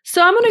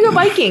 So I'm going to go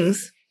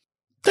Vikings.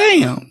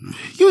 Damn.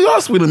 You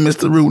are sweet,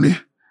 Mr. Rudy.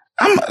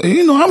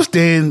 I'm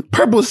staying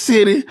Purple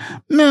City,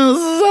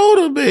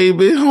 Minnesota,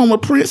 baby. Home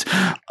of Prince.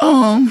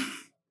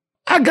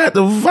 I got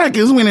the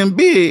Vikings winning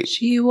big.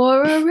 She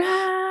wore a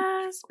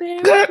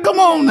raspberry. Girl, come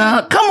on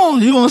now. Come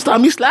on. You're going to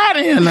stop me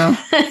sliding here now.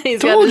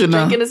 He's got his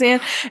drink in his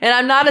hand. And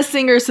I'm not a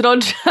singer, so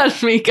don't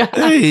judge me, guys.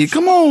 Hey,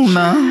 come on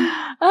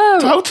now.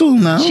 Talk to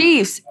him now.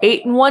 Chiefs,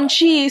 8-1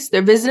 Chiefs.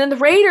 They're visiting the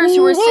Raiders,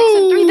 who are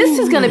 6-3. This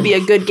is going to be a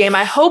good game.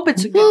 I hope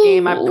it's a good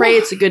game. I pray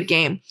it's a good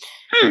game.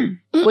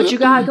 What you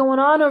got going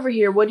on over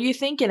here? What are you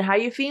thinking? How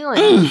you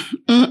feeling?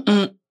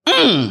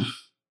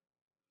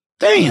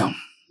 Damn.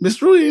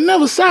 Miss Rudy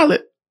never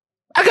solid.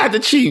 I got the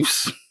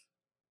Chiefs.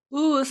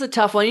 Ooh, it's a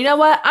tough one. You know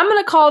what? I'm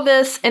going to call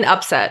this an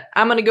upset.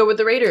 I'm going to go with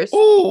the Raiders.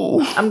 Ooh.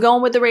 I'm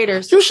going with the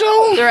Raiders. You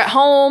sure? They're at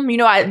home.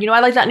 I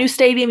like that new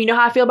stadium. You know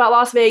how I feel about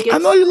Las Vegas. I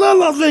know you love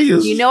Las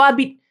Vegas. You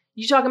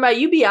talking about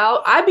you be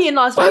out. I be in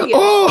Las Vegas.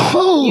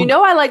 Oh. You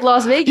know I like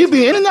Las Vegas. You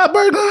be In-N-Out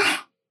Burger?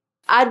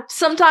 I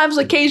sometimes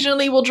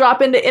occasionally will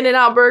drop into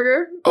In-N-Out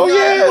Burger. Oh,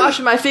 yeah. I'm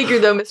washing my figure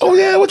though, Mr. Oh,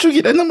 yeah. What you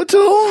get, that number 2?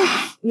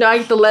 No, I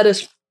get the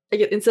lettuce.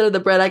 Instead of the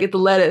bread, I get the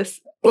lettuce.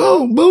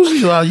 Oh,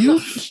 bougie are you?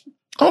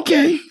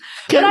 Okay.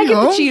 But I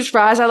get the cheese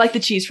fries. I like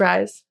the cheese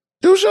fries.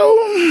 You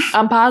sure?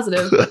 I'm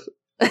positive.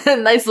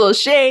 Nice little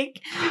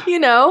shake.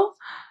 I'm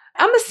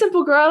a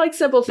simple girl. I like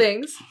simple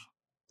things.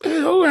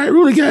 Hey, all right.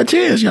 Rudy got a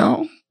chance,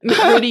 y'all.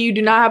 Rudy, you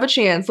do not have a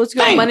chance. Let's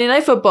go. Monday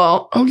Night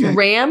Football. Okay.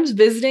 Rams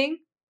visiting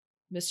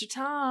Mr.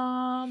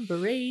 Tom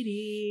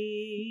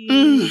Brady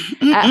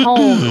at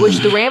home, which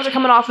the Rams are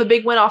coming off a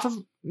big win off of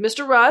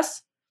Mr.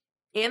 Russ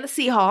and the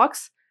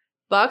Seahawks.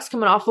 Bucks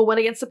coming off a win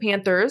against the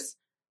Panthers.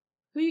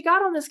 Who you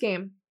got on this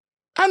game?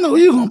 I know who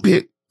you're going to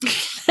pick.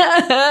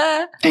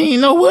 And you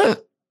know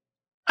what?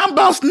 I'm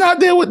bouncing out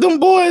there with them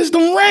boys,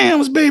 them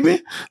Rams,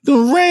 baby. The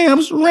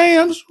Rams.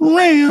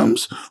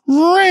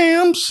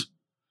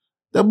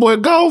 That boy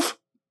Golf,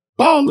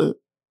 baller.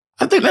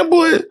 I think that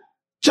boy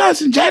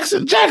Jackson, that's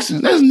his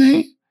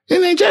name.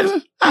 His name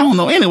Jackson? I don't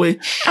know. Anyway,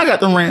 I got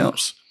the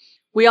Rams.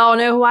 We all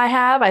know who I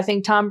have. I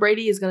think Tom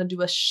Brady is going to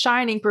do a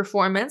shining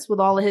performance with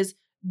all of his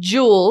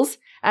jewels,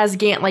 as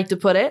Gant liked to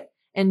put it,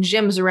 and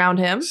gems around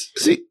him.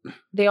 See,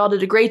 they all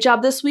did a great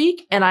job this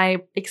week, and I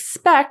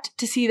expect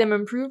to see them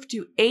improve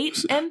to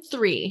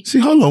 8-3. See,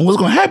 hold on. What's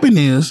going to happen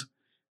is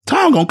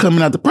Tom going to come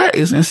in after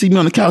practice and see me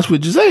on the couch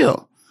with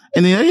Giselle.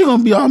 And then you're going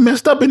to be all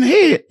messed up in the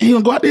head. And he's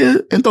going to go out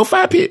there and throw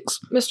 5 picks.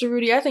 Mr.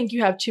 Rudy, I think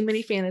you have too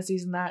many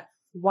fantasies in that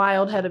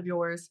wild head of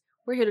yours.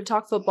 We're here to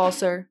talk football,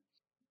 sir.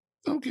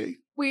 Okay.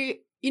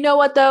 You know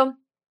what, though?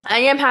 I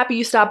am happy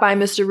you stopped by,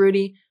 Mr.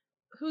 Rudy.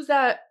 Who's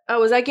that?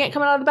 Oh, is that Gant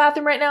coming out of the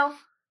bathroom right now?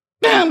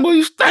 Damn, boy,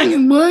 you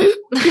stinking, boy.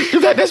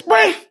 You got that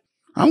spray?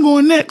 I'm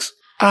going next.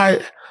 All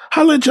right.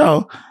 Holla at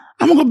y'all.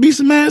 I'm going to go beat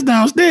some ass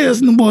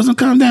downstairs and the boys will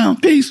come down.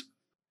 Peace.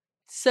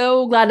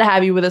 So glad to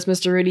have you with us,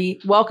 Mr.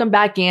 Rudy. Welcome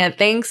back, Gant.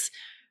 Thanks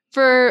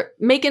for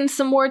making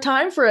some more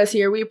time for us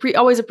here. We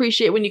always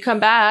appreciate when you come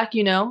back,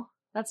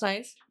 That's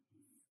nice.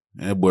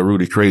 That boy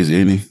Rudy crazy,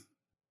 ain't he?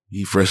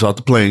 He fresh off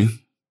the plane.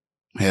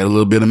 Had a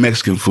little bit of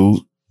Mexican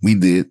food.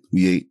 We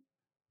ate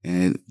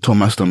and tore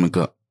my stomach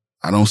up.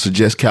 I don't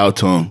suggest cow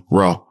tongue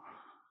raw.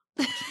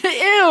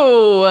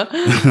 Ew.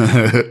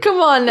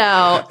 Come on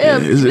now.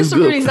 It's Mr.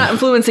 good. Rudy's not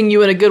influencing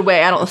you in a good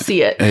way. I don't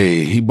see it.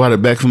 Hey, he brought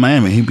it back from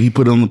Miami. He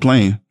put it on the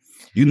plane.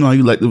 You know how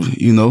you like to,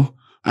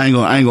 I ain't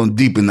gonna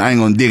dig in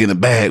the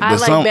bag. I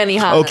But like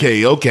Benihana.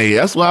 Okay.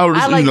 That's why I was,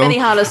 I like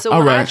Benihana, so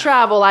when I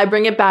travel, I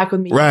bring it back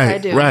with me. Right, I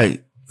do.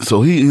 right.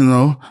 So he,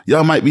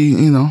 y'all might be,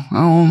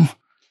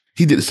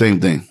 he did the same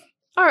thing.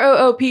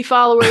 Our OOP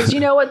followers, you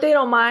know what? They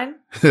don't mind.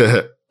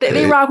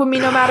 They rock with me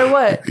no matter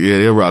what. Yeah,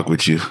 they'll rock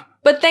with you.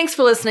 But thanks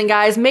for listening,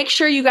 guys. Make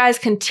sure you guys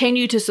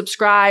continue to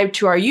subscribe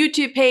to our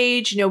YouTube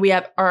page. We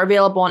are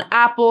available on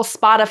Apple,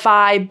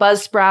 Spotify,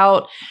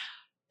 Buzzsprout.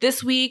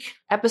 This week,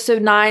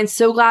 episode 9.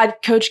 So glad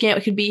Coach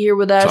Gant could be here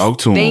with us. Talk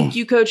to him. Thank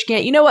you, Coach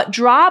Gant. You know what?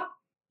 Drop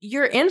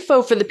your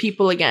info for the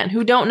people again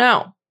who don't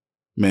know.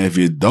 Man, if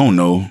you don't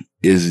know,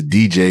 it's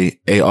DJ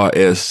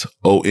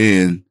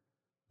ARSON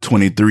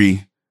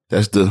 23.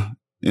 That's the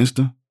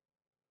Insta.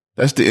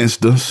 That's the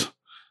Instas.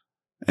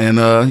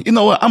 And you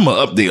know what? I'm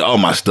gonna update all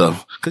my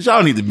stuff because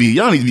y'all need to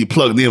be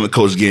plugged in with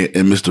Coach Gant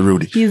and Mr.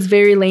 Rudy. He's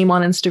very lame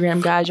on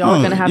Instagram, guys. Y'all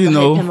are gonna have to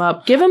hype him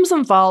up. Give him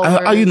some followers.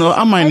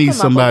 I might need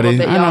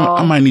somebody.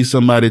 I might need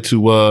somebody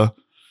to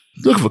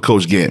look for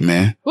Coach Gant,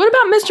 man. What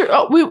about Mr.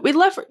 Oh, we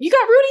left. You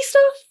got Rudy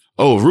stuff?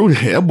 Oh,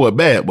 Rudy, that boy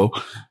bad, bro.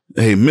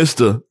 Hey,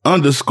 Mr.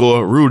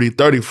 Rudy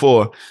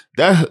 34.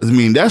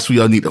 That's who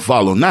y'all need to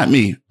follow, not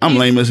me. I'm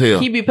lame as hell.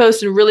 He be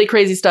posting really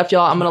crazy stuff,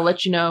 y'all. I'm gonna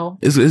let you know.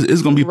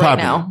 It's gonna be right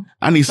popping. now.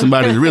 I need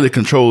somebody to really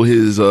control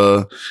his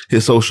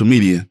social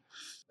media.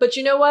 But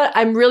you know what?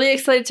 I'm really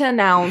excited to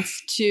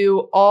announce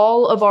to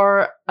all of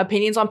our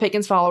Opinions on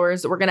Pickens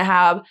followers that we're gonna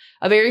have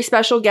a very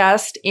special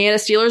guest and a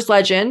Steelers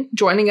legend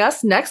joining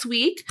us next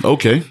week.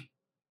 Okay.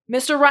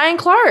 Mr. Ryan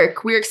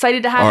Clark. We're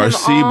excited to have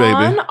RC, him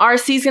on. baby.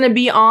 RC's going to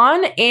be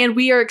on, and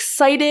we are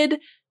excited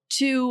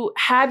to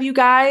have you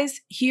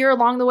guys here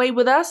along the way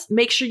with us.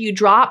 Make sure you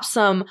drop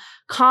some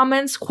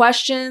comments,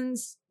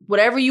 questions,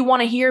 whatever you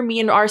want to hear me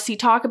and RC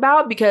talk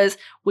about, because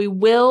we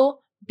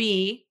will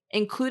be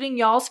including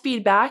y'all's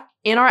feedback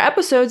in our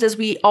episodes as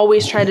we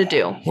always try to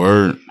do.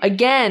 Word.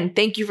 Again,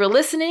 thank you for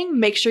listening.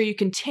 Make sure you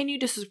continue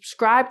to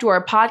subscribe to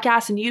our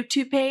podcast and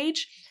YouTube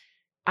page.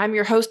 I'm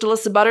your host,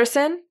 Alyssa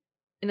Butterson.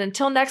 And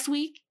until next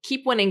week,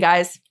 keep winning,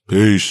 guys.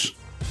 Peace.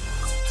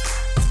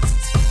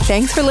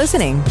 Thanks for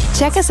listening.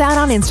 Check us out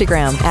on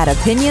Instagram at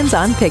Opinions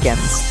on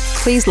Pickens.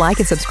 Please like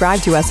and subscribe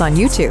to us on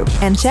YouTube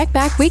and check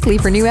back weekly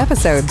for new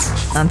episodes.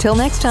 Until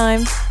next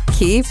time,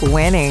 keep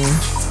winning.